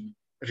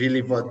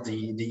really what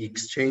the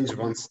exchange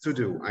wants to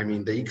do? I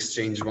mean, the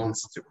exchange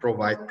wants to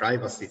provide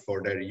privacy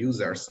for their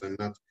users and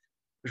not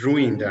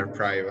ruin their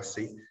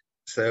privacy.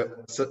 So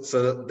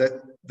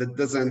that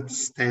doesn't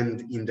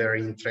stand in their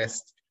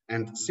interest.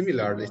 And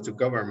similarly to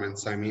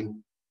governments, I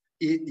mean,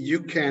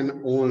 you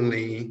can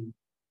only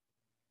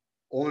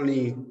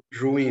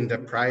ruin the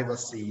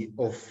privacy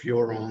of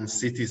your own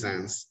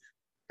citizens,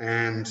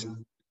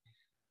 and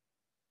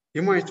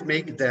you might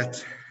make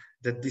that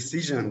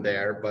decision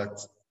there,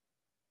 but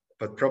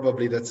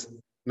probably that's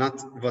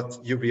not what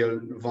you will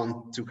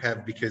want to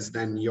have, because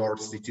then your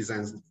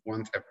citizens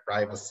won't have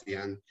privacy,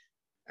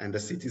 and the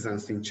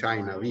citizens in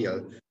China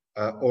will.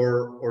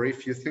 Or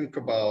if you think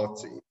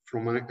about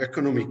from an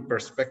economic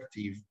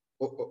perspective,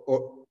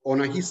 or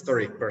on a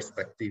historic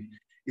perspective,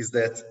 is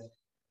that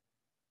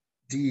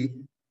the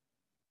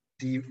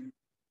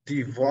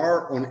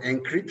war on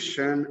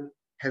encryption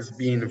has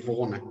been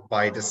won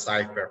by the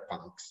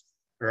cypherpunks,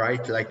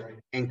 right? Like,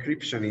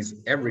 encryption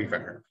is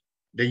everywhere.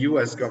 The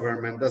US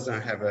government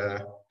doesn't have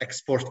a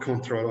export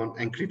control on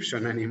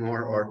encryption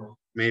anymore, or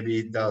maybe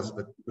it does,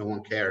 but no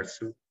one cares.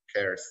 Who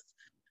cares?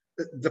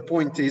 The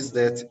point is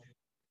that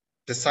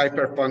the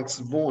cypherpunks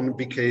won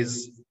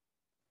because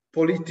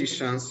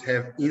politicians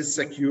have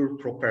insecure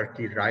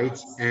property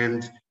rights,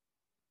 and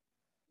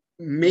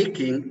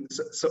making,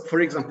 so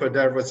for example,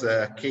 there was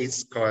a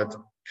case called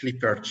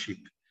Clipper chip.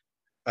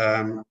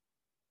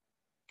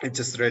 I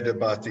just read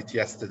about it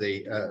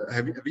yesterday.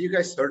 Have you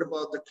guys heard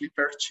about the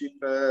Clipper chip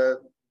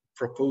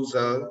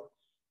proposal?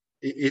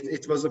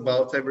 It was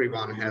about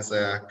everyone has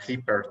a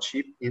Clipper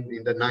chip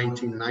in the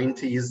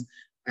 1990s,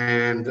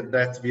 and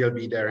that will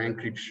be their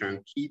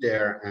encryption key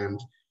there.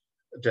 And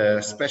the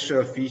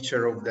special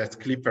feature of that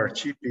Clipper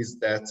chip is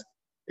that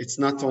it's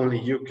not only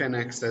you can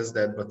access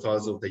that, but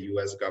also the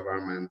US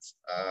government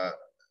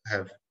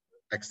have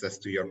access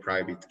to your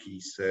private key.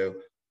 So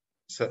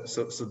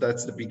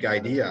that's the big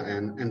idea,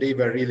 and they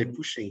were really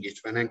pushing it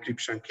when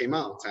encryption came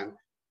out,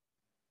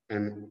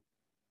 and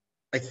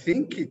I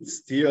think it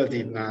still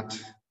did not.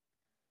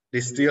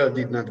 They still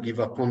did not give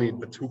up on it,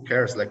 but who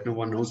cares? Like, no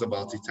one knows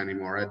about it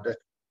anymore. At that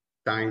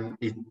time,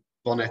 it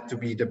wanted to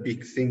be the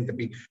big thing.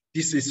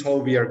 This is how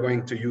we are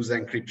going to use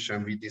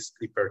encryption with this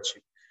Clipper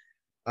chip.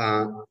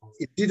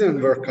 It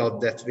didn't work out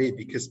that way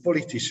because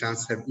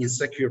politicians have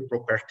insecure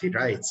property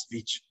rights,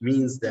 which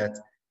means that.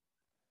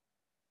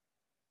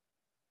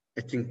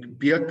 I think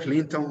Bill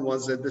Clinton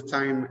was at the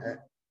time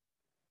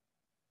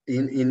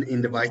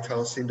in the White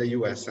House in the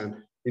US,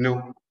 and you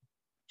know,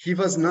 he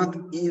was not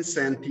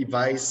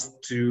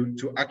incentivized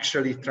to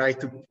actually try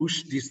to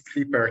push this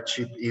Clipper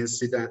chip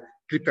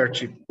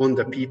on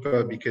the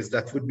people, because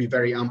that would be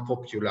very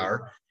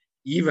unpopular,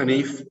 even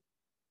if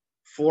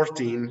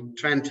 14,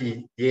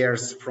 20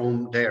 years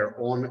from there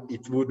on,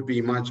 it would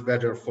be much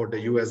better for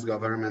the US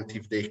government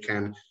if they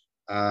can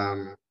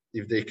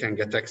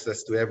get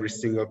access to every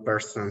single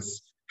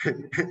person's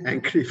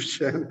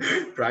encryption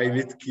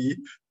private key.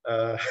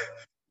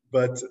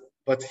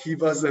 But he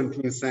wasn't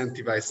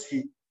incentivized.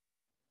 He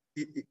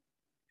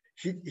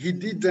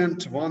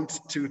didn't want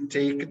to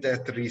take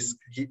that risk.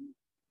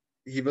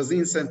 He was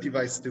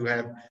incentivized to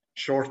have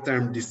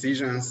short-term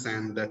decisions,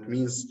 and that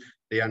means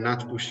they are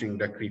not pushing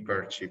the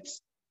Clipper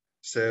chips.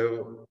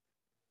 So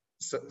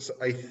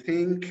I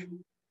think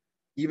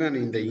even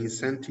in the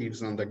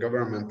incentives on the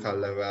governmental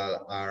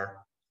level are,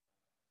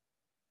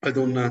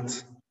 although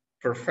not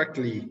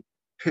perfectly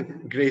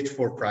great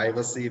for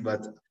privacy,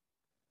 but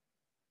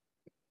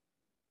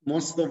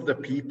most of the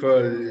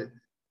people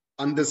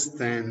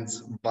understand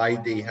why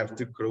they have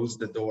to close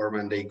the door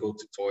when they go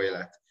to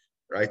toilet,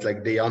 right?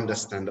 Like they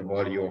understand the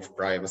value of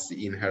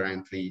privacy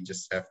inherently. You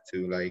just have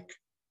to like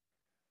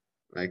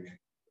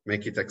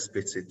make it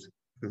explicit.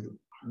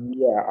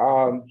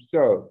 Yeah.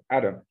 So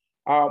Adam,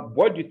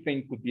 what do you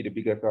think would be the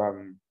biggest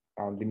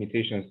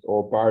limitations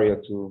or barrier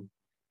to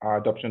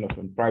adoption of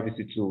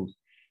privacy tools?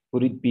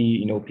 Would it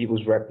be,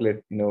 people's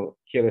reckless,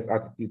 careless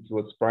attitude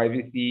towards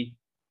privacy,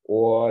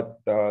 or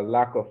the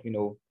lack of,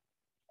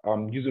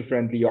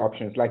 user-friendly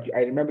options? Like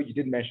I remember you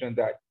did mention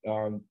that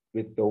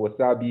with the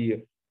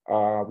Wasabi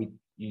with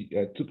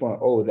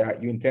 2.0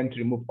 that you intend to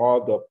remove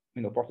all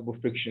the possible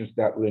frictions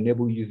that will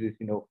enable users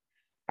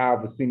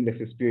have a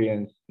seamless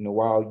experience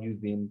while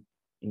using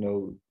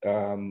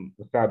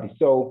Wasabi.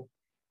 So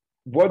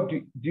what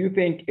do you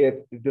think is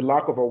the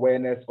lack of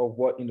awareness of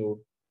what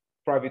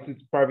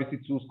privacy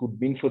tools could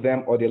mean for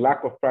them, or the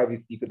lack of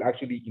privacy could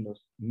actually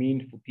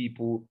mean for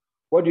people?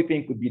 What do you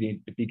think would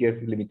be the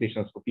biggest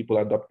limitations for people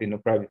adopting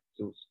privacy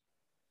tools?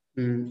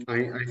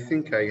 I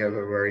think I have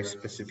a very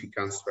specific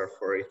answer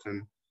for it,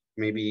 and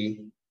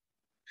maybe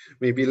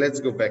let's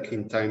go back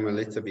in time a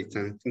little bit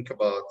and think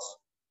about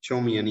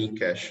Chaumian and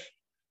eCash,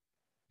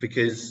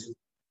 because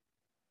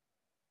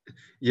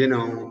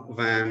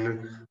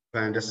when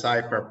the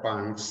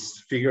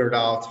cypherpunks figured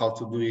out how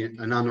to do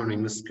an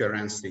anonymous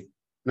currency,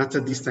 not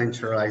a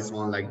decentralized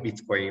one like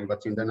Bitcoin,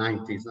 but in the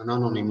 90s, an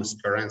anonymous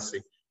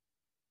currency,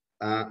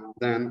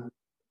 then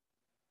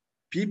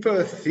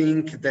people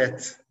think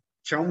that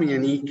Xiaomi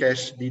and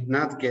eCash did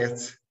not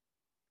get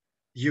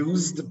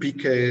used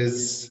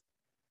because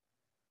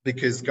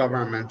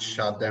government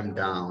shut them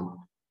down,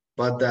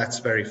 but that's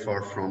very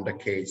far from the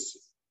case.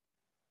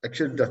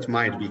 Actually, that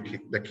might be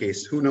the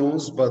case, who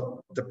knows? But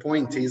the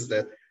point is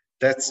that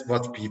that's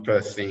what people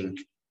think.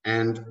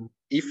 And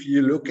if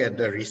you look at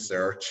the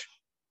research,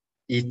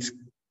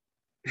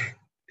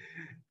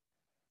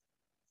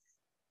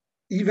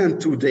 even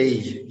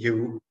today,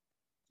 you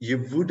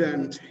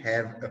wouldn't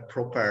have a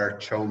proper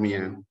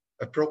Chaumian,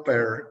 a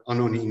proper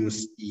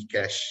anonymous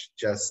eCash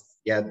just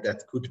yet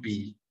that could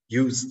be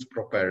used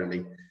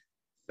properly.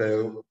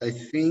 So I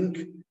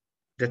think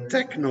the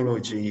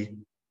technology,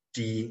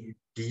 the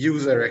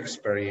user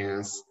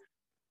experience,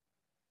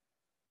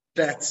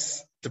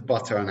 that's the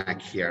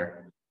bottleneck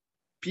here.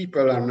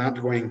 People are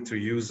not going to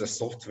use a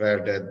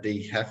software that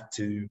they have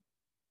to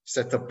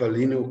set up a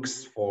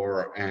Linux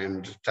for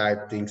and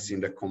type things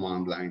in the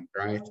command line,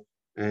 right?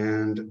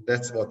 And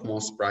that's what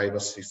most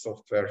privacy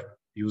software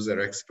user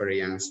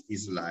experience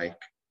is like.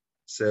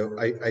 So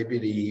I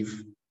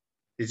believe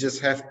you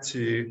just have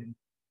to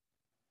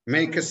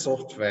make a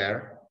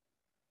software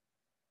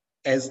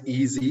as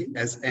easy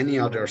as any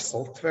other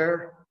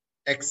software,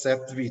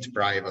 except with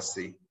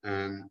privacy,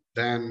 and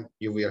then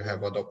you will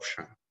have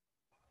adoption.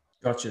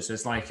 Gotcha. So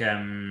it's like,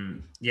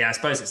 yeah, I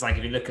suppose it's like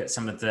if you look at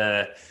some of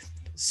the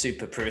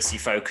super privacy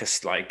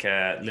focused like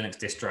Linux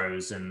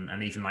distros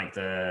and even like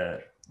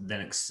the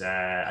Linux,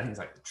 I think it's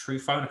like the True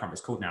Phone, I can't remember what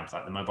it's called now, but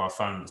like the mobile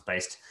phone that's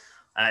based.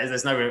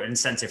 There's no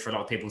incentive for a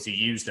lot of people to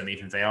use them,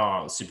 even if they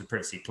are super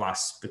privacy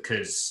plus,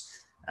 because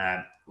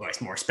well,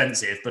 it's more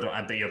expensive, but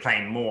you're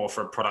paying more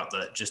for a product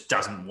that just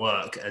doesn't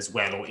work as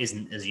well or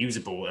isn't as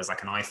usable as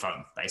like an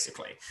iPhone,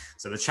 basically.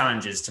 So the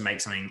challenge is to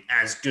make something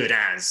as good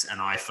as an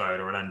iPhone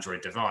or an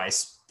Android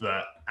device,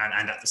 but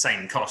and at the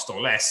same cost or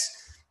less,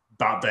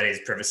 but that is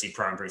privacy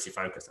pro and privacy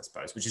focused, I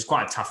suppose, which is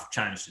quite a tough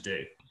challenge to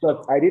do.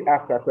 So I did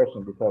ask that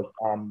question because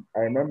I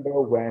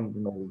remember when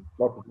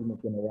lots of people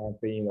came around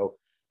saying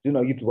do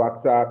not use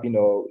WhatsApp,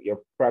 your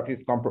privacy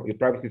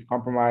is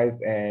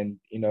compromised, and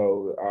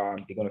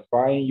they're gonna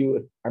spy on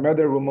you. I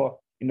remember the rumor,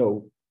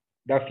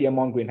 that fear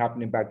mongering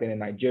happening back then in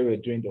Nigeria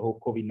during the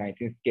whole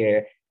COVID-19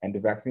 scare and the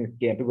vaccine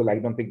scare. And people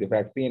like don't take the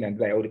vaccine and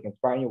like, they can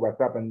spy on you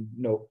WhatsApp, and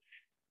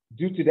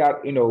due to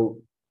that,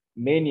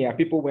 mania,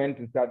 people went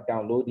and started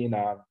downloading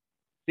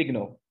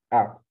Signal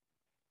app.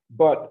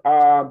 But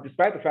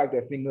despite the fact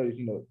that Signal is,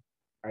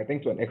 I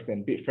think to an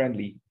extent, bit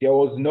friendly, there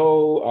was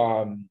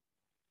no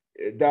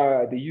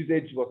the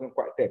usage wasn't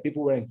quite there.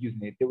 People weren't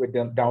using it. They were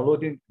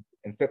downloading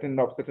and setting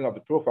up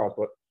the profiles,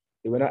 but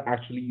they were not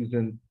actually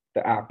using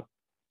the app.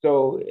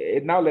 So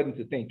it now led me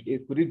to think,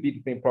 could it be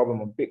the same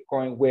problem on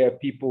Bitcoin where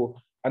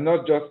people are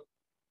not just,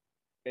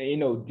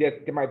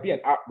 there might be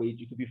an outrage.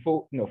 It could be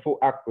full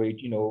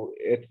outrage.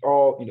 It's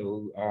all,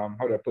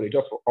 how do I put it?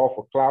 Just all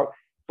for cloud,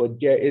 but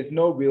there is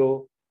no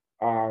real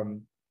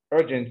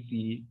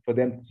urgency for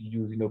them to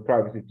use,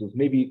 privacy tools.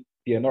 Maybe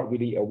they are not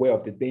really aware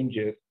of the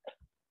dangers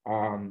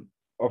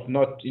of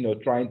not,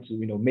 trying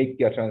to, make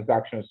their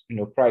transactions,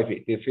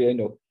 private. They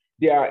feel,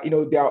 they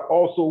are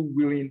also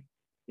willing,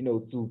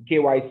 to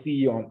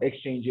KYC on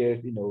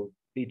exchanges.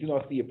 They do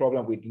not see a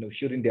problem with,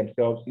 shielding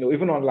themselves.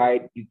 Even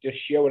online, you just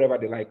share whatever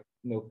they like.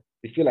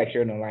 They feel like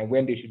sharing online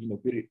when they should,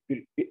 be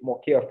a bit more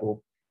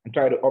careful and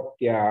try to up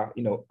their,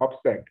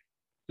 upsec.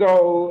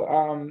 So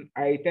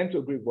I tend to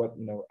agree with what,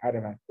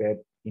 Adam has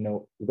said,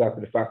 regards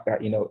to the fact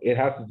that, it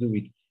has to do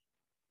with,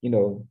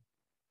 the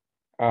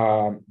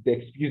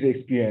user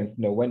experience,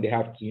 when they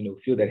have to,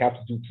 feel they have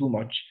to do too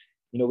much.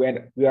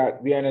 When we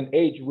are in an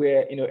age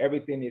where,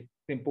 everything is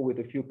simple with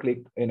a few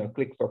clicks of,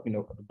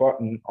 the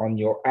button on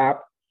your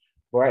app.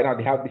 But right now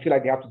they feel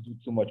like they have to do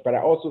too much. But I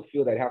also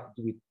feel that it has to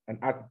do with an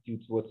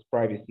attitude towards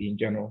privacy in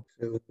general.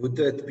 So would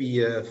that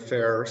be a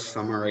fair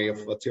summary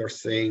of what you're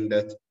saying?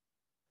 That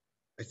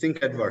I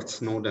think Edward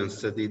Snowden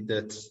studied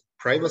that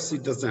privacy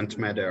doesn't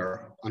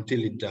matter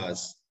until it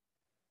does.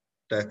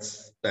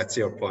 That's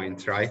your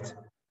point, right?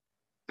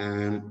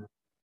 And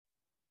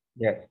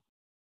yes,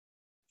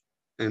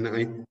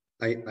 and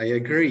I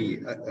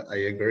agree. I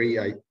agree.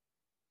 I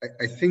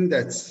think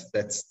that's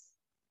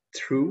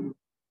true.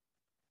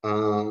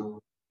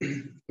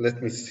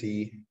 Let me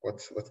see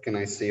what can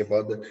I say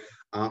about that.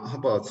 How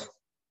about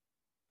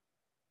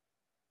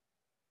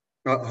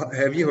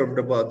have you heard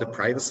about the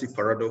privacy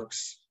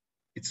paradox?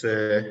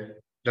 The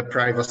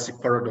privacy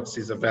paradox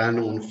is a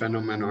well-known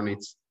phenomenon.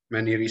 It's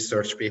many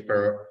research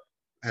paper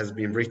has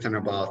been written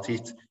about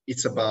it.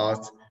 It's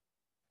about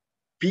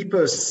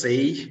people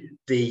say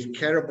they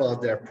care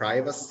about their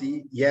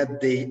privacy, yet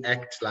they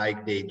act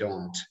like they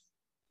don't.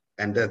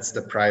 And that's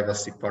the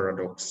privacy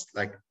paradox.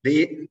 Like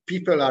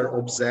people are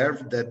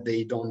observed that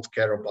they don't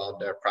care about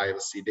their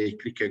privacy. They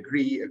click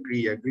agree.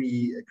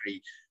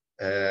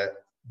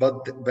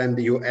 But when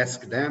you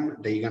ask them,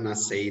 they're gonna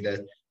say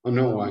that, oh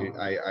no,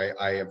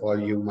 I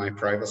value my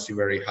privacy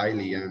very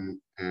highly, and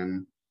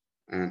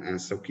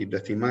so keep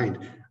that in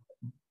mind.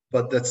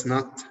 But that's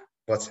not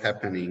what's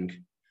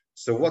happening.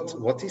 So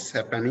what is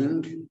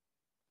happening?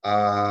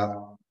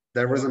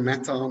 There was a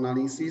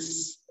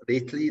meta-analysis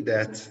lately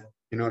that,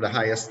 the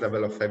highest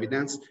level of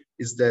evidence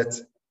is that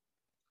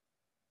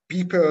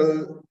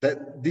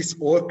this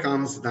all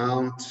comes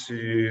down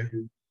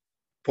to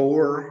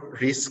poor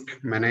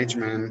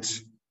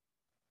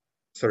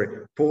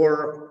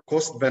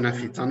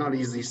cost-benefit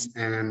analysis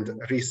and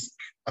risk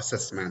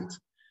assessment.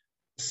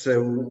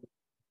 So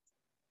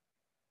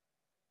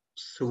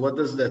what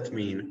does that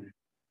mean?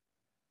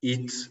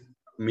 It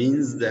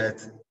means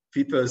that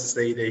people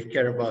say they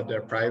care about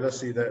their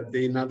privacy, that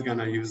they're not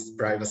gonna use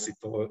privacy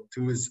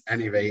tools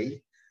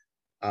anyway.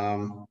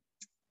 And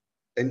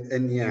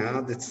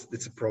yeah,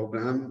 that's a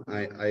problem.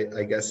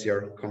 I guess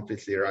you're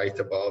completely right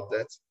about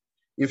that.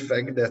 In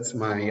fact, that's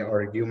my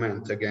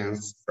argument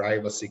against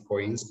privacy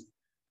coins.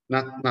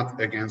 Not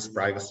against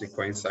privacy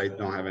coins. I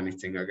don't have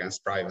anything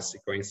against privacy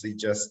coins.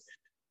 It's just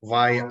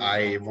why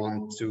I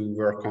want to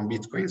work on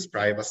Bitcoin's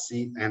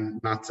privacy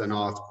and not an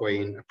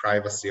altcoin, a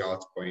privacy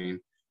altcoin.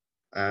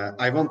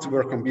 I want to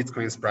work on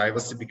Bitcoin's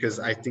privacy because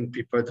I think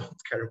people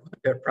don't care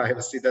about their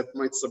privacy that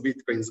much. So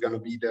Bitcoin is going to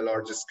be the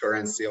largest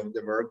currency of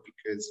the world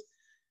because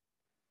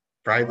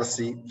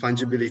privacy,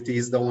 fungibility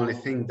is the only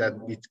thing that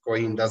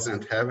Bitcoin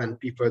doesn't have, and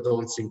people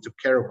don't seem to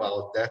care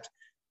about that.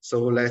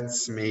 So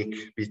let's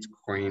make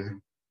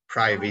Bitcoin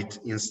private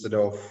instead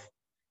of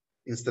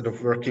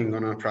working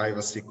on a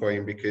privacy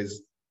coin, because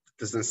it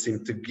doesn't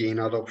seem to gain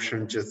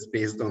adoption just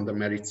based on the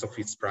merits of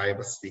its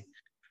privacy.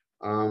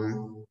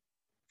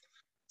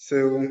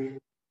 So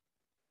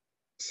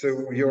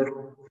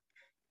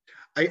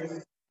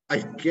I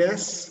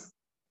guess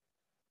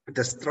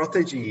the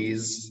strategy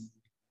is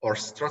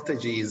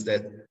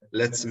that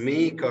let's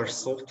make our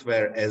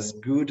software as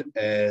good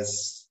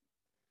as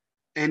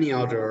any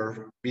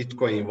other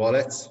Bitcoin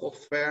wallet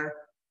software,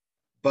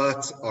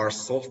 but our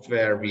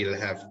software will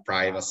have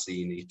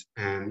privacy in it.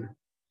 And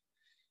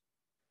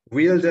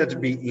will that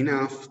be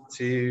enough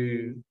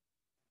to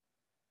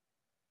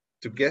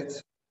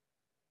get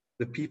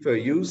the people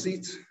use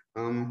it?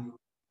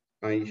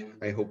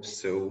 I hope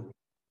so.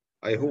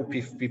 I hope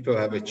if people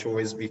have a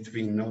choice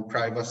between no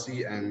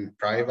privacy and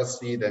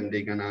privacy, then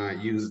they're gonna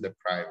use the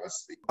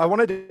privacy. I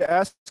wanted to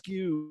ask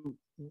you,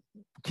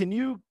 can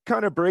you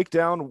kind of break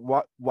down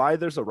why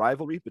there's a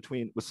rivalry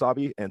between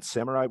Wasabi and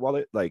Samurai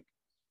Wallet? Like,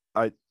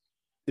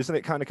 isn't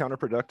it kind of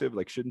counterproductive?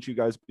 Like, shouldn't you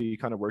guys be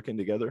kind of working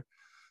together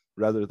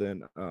rather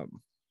than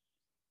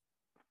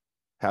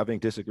having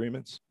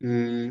disagreements?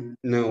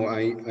 No,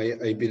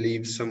 I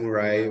believe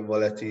Samurai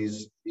Wallet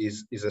is a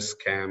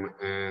scam,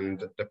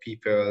 and the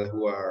people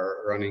who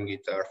are running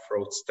it are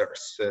fraudsters.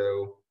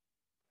 So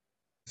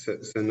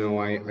no,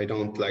 I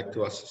don't like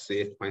to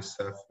associate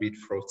myself with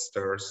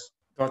fraudsters.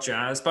 Gotcha.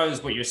 I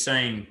suppose what you were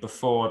saying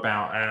before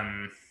about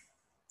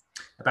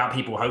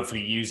people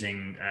hopefully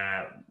using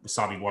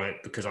Wasabi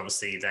Wallet, because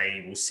obviously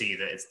they will see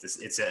that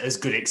it's as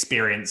good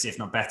experience, if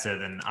not better,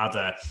 than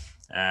other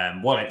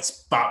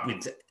wallets, but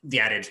with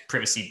the added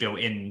privacy built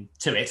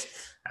into it.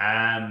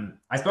 I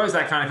suppose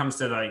that kind of comes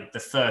to like the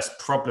first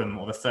problem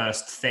or the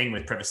first thing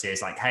with privacy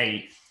is like,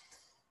 hey,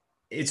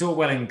 it's all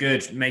well and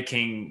good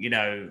making,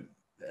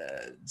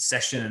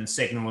 Session and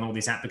Signal and all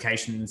these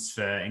applications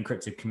for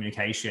encrypted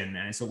communication,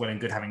 and it's all well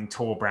and good having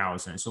Tor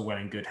browser, and it's all well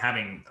and good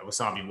having a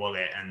Wasabi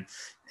wallet, and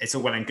it's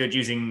all well and good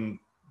using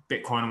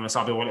Bitcoin on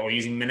Wasabi wallet or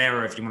using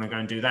Monero if you want to go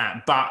and do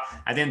that. But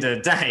at the end of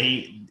the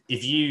day,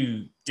 if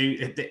you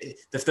do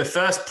the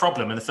first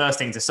problem and the first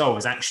thing to solve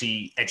is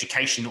actually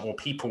education or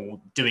people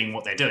doing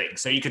what they're doing.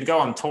 So you could go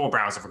on Tor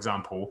browser, for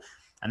example,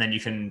 and then you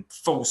can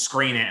full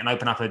screen it and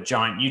open up a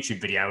giant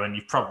YouTube video, and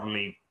you've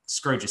probably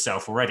screwed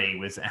yourself already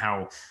with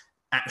how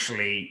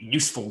actually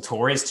useful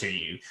Tor is to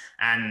you.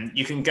 And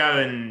you can go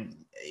and,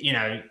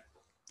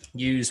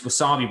 use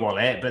Wasabi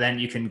wallet, but then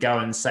you can go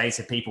and say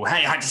to people,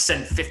 hey, I just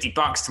sent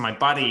 $50 to my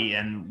buddy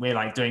and we're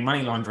like doing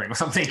money laundering or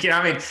something. You know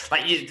what I mean?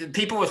 Like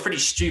people were pretty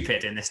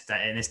stupid in this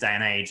day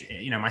and age,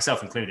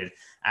 myself included.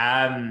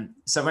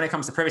 So when it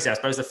comes to privacy, I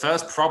suppose the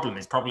first problem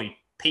is probably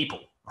people.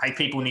 Like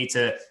people need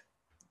to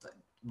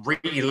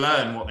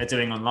relearn what they're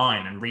doing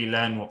online and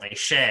relearn what they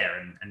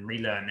share and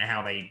relearn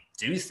how they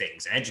do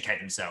things and educate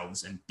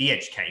themselves and be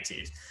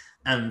educated.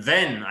 And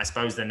then I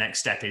suppose the next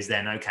step is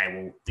then, okay,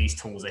 well, these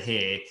tools are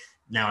here.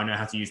 Now I know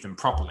how to use them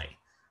properly.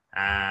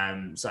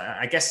 So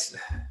I guess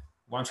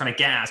what I'm trying to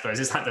get at, I suppose,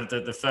 is like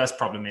the first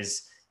problem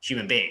is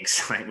human beings.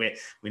 Like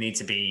we need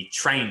to be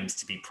trained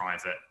to be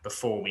private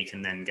before we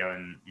can then go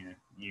and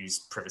use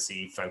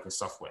privacy-focused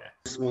software.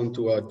 I just want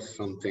to add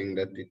something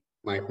that it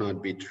might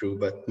not be true,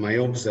 but my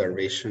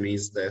observation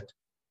is that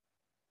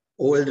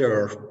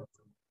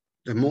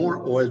the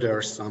more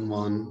older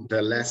someone,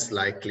 the less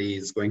likely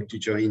is going to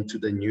join to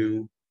the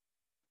new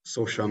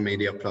social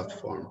media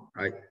platform,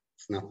 right?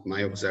 It's not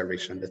my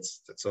observation,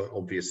 that's an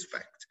obvious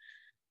fact.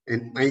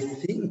 And I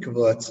think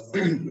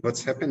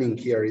what's happening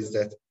here is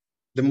that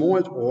the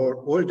more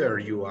older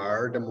you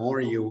are, the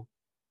more you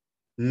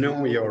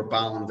know your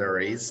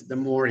boundaries, the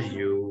more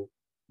you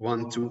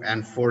want to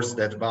enforce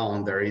that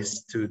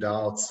boundaries to the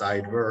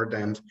outside world.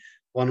 And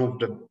one of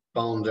the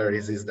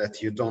boundaries is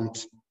that you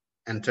don't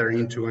enter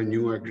into a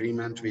new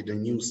agreement with a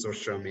new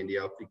social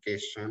media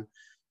application.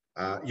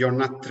 You're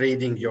not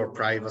trading your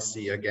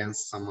privacy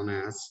against someone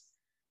else.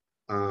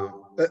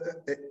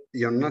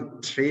 You're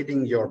not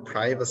trading your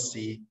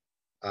privacy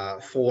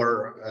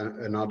for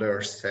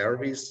another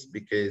service,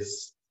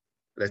 because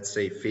let's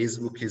say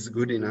Facebook is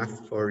good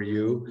enough for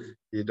you.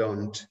 You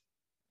don't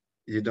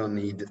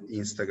need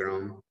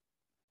Instagram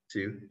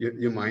to.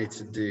 You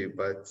might do,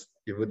 but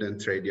you wouldn't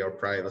trade your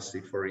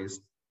privacy for Insta.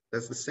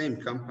 That's the same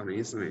company,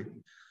 isn't it?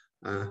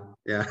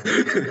 Yeah.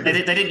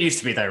 they didn't used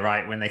to be though,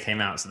 right? When they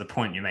came out. So the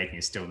point you're making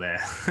is still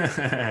there.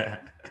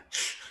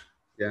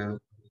 Yeah.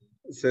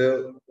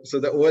 So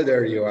the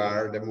older you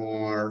are,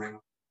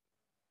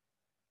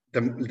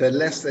 the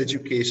less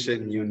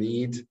education you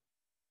need,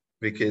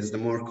 because the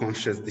more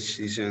conscious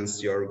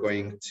decisions you're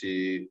going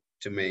to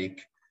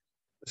make.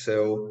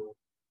 So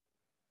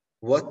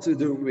what to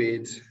do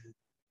with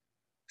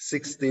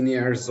 16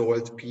 years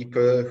old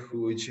people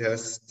who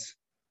just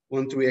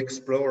want to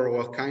explore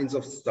all kinds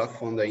of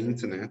stuff on the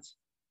internet?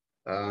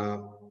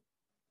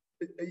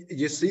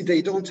 You see,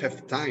 they don't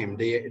have time.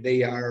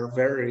 They are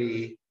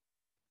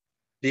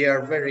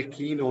very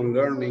keen on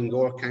learning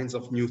all kinds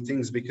of new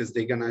things, because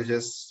they're gonna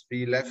just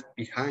be left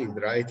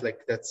behind, right?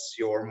 Like that's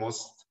your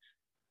most,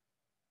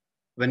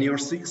 when you're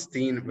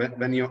 16,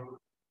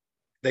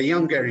 the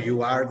younger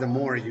you are, the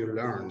more you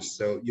learn.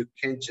 So you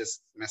can't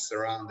just mess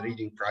around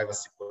reading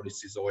privacy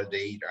policies all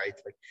day, right?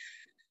 Like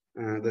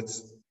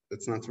that's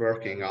not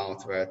working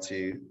out well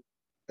too.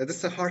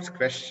 That's a hard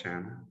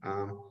question.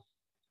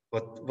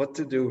 What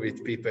to do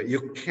with people?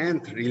 You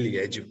can't really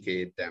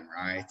educate them,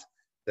 right?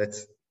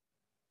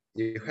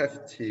 You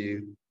have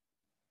to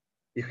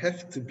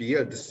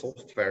build the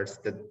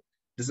softwares that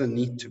doesn't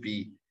need to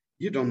be,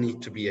 you don't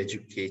need to be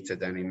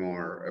educated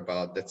anymore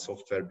about that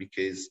software,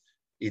 because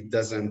it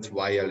doesn't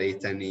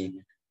violate any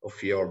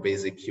of your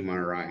basic human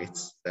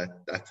rights.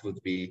 That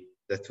would be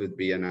a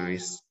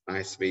nice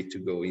way to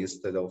go,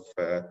 instead of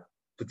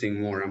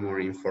putting more and more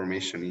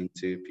information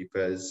into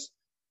people's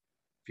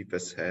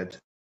head.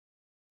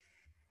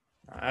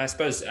 I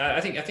suppose I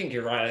think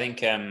you're right. I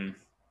think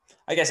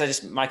I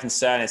guess my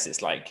concern is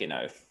it's like,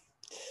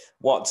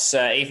 what's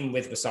even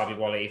with Wasabi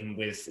Wallet, even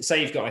with,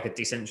 say you've got like a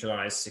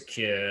decentralized,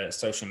 secure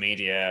social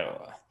media,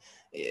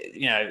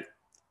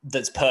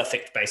 that's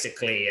perfect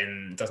basically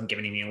and doesn't give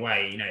anything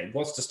away.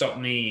 What's to stop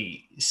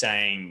me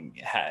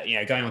saying,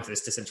 going onto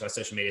this decentralized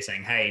social media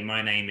saying, hey,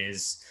 my name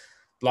is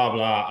blah,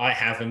 blah, I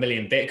have 1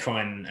 million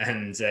Bitcoin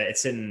and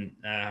it's in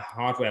a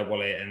hardware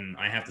wallet and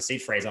I have the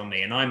seed phrase on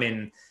me and I'm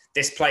in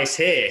this place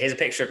here. Here's a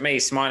picture of me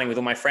smiling with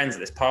all my friends at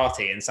this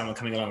party and someone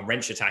coming along and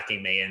wrench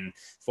attacking me and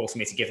forcing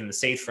me to give them the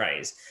seed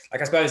phrase.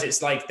 Like, I suppose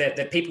it's like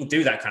that people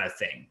do that kind of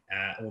thing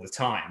all the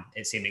time,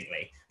 it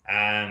seemingly.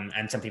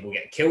 And some people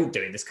get killed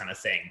doing this kind of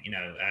thing, you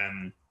know,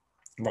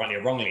 rightly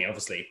or wrongly.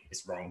 Obviously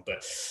it's wrong,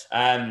 but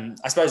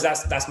I suppose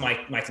that's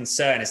my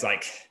concern is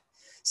like,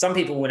 some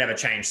people will never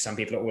change. Some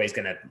people are always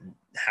going to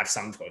have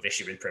some sort of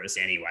issue with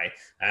privacy anyway.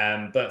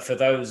 But for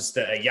those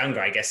that are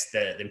younger, I guess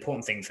the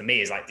important thing for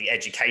me is like the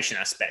education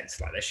aspect.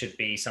 Like, there should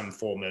be some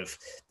form of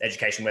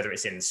education, whether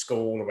it's in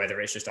school or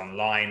whether it's just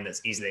online,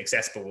 that's easily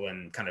accessible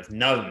and kind of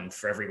known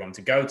for everyone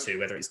to go to,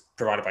 whether it's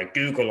provided by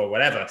Google or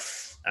whatever,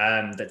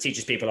 that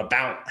teaches people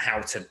about how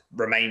to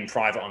remain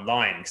private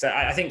online. Because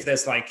I think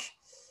there's very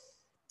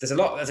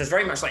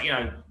much like, you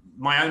know,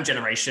 my own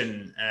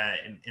generation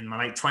in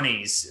my late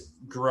 20s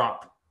grew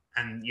up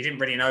and you didn't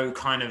really know you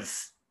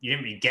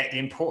didn't really get the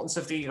importance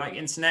of the like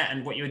internet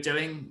and what you were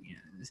doing.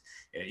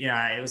 You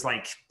know, it was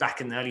like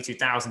back in the early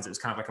 2000s, it was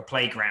kind of like a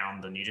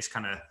playground and you just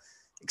kind of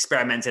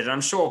experimented. And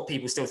I'm sure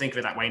people still think of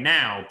it that way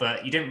now,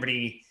 but you didn't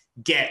really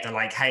get the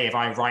like, hey, if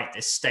I write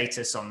this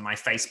status on my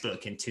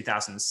Facebook in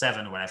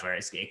 2007 or whatever,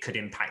 it could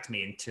impact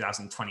me in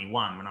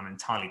 2021 when I'm an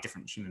entirely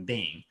different human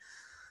being.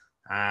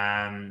 So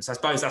I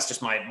suppose that's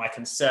just my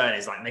concern,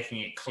 is like making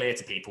it clear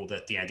to people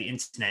that, you know, the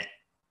internet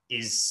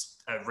is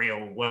a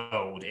real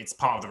world. It's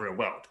part of the real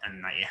world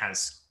and like, it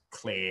has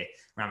clear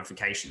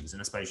ramifications. And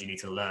I suppose you need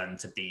to learn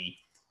to be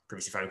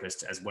privacy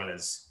focused, as well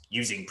as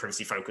using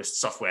privacy focused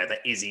software that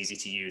is easy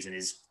to use and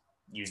is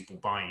usable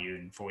by you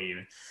and for you.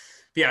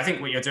 But yeah, I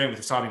think what you're doing with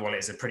Wasabi Wallet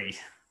is a pretty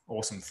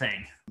awesome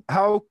thing.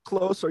 How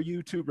close are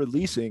you to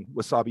releasing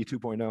Wasabi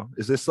 2.0?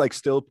 Is this like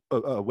still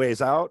a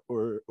ways out,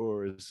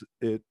 or is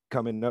it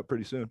coming up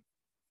pretty soon?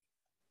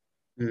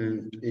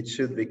 It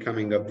should be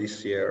coming up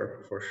this year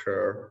for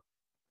sure.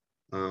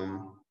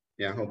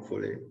 Yeah,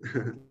 hopefully.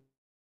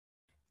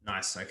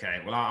 Nice.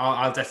 Okay. Well,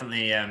 I'll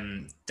definitely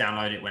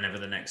download it whenever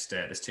the next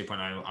this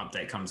 2.0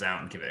 update comes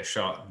out and give it a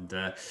shot. And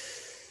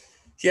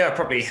yeah, I'll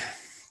probably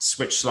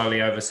switch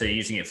slowly over to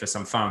using it for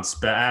some funds.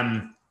 But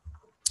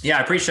yeah,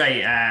 I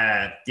appreciate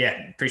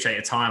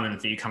your time and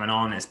for you coming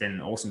on. It's been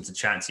awesome to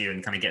chat to you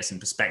and kind of get some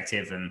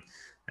perspective and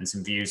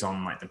some views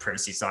on like the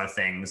privacy side of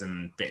things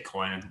and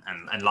Bitcoin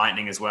and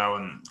Lightning as well,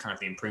 and kind of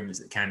the improvements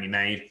that can be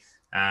made.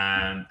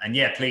 And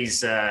yeah,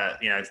 please,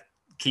 you know,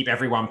 keep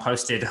everyone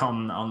posted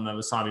on the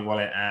Wasabi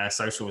Wallet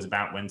socials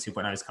about when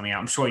 2.0 is coming out.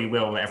 I'm sure you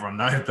will let everyone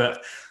know,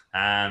 but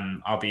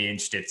I'll be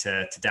interested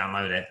to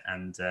download it.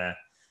 And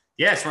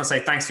yeah, I just want to say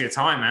thanks for your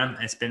time, man.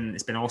 It's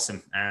been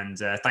awesome. And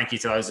thank you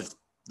to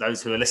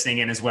those who are listening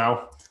in as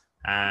well.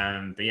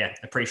 But yeah,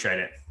 appreciate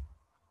it.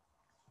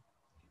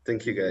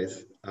 Thank you,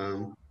 guys.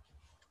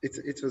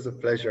 It was a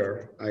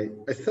pleasure. I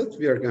thought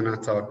we are gonna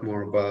talk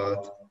more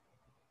about,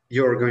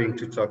 you're going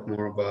to talk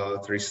more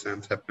about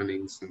recent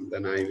happenings, and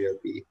then I will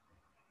be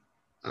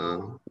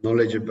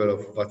knowledgeable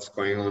of what's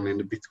going on in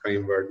the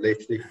Bitcoin world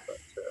lately, but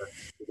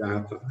it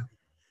didn't happen.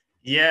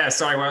 Yeah,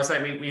 sorry. Well, I was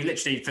like, we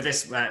literally for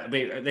this,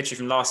 we literally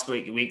from last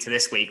week to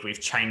this week,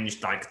 we've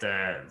changed like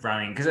the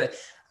running, because at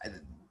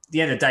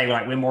the end of the day,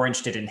 we're more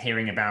interested in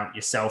hearing about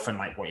yourself and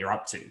like what you're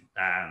up to.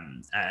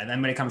 And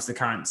then when it comes to the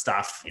current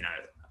stuff, you know,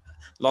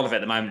 a lot of it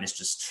at the moment is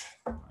just,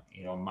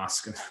 you know,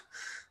 Musk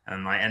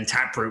and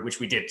Taproot,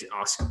 which we did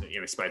ask, you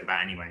know, we spoke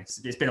about anyway.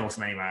 It's been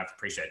awesome anyway. I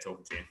appreciate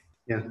talking to you.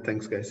 Yeah,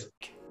 thanks, guys.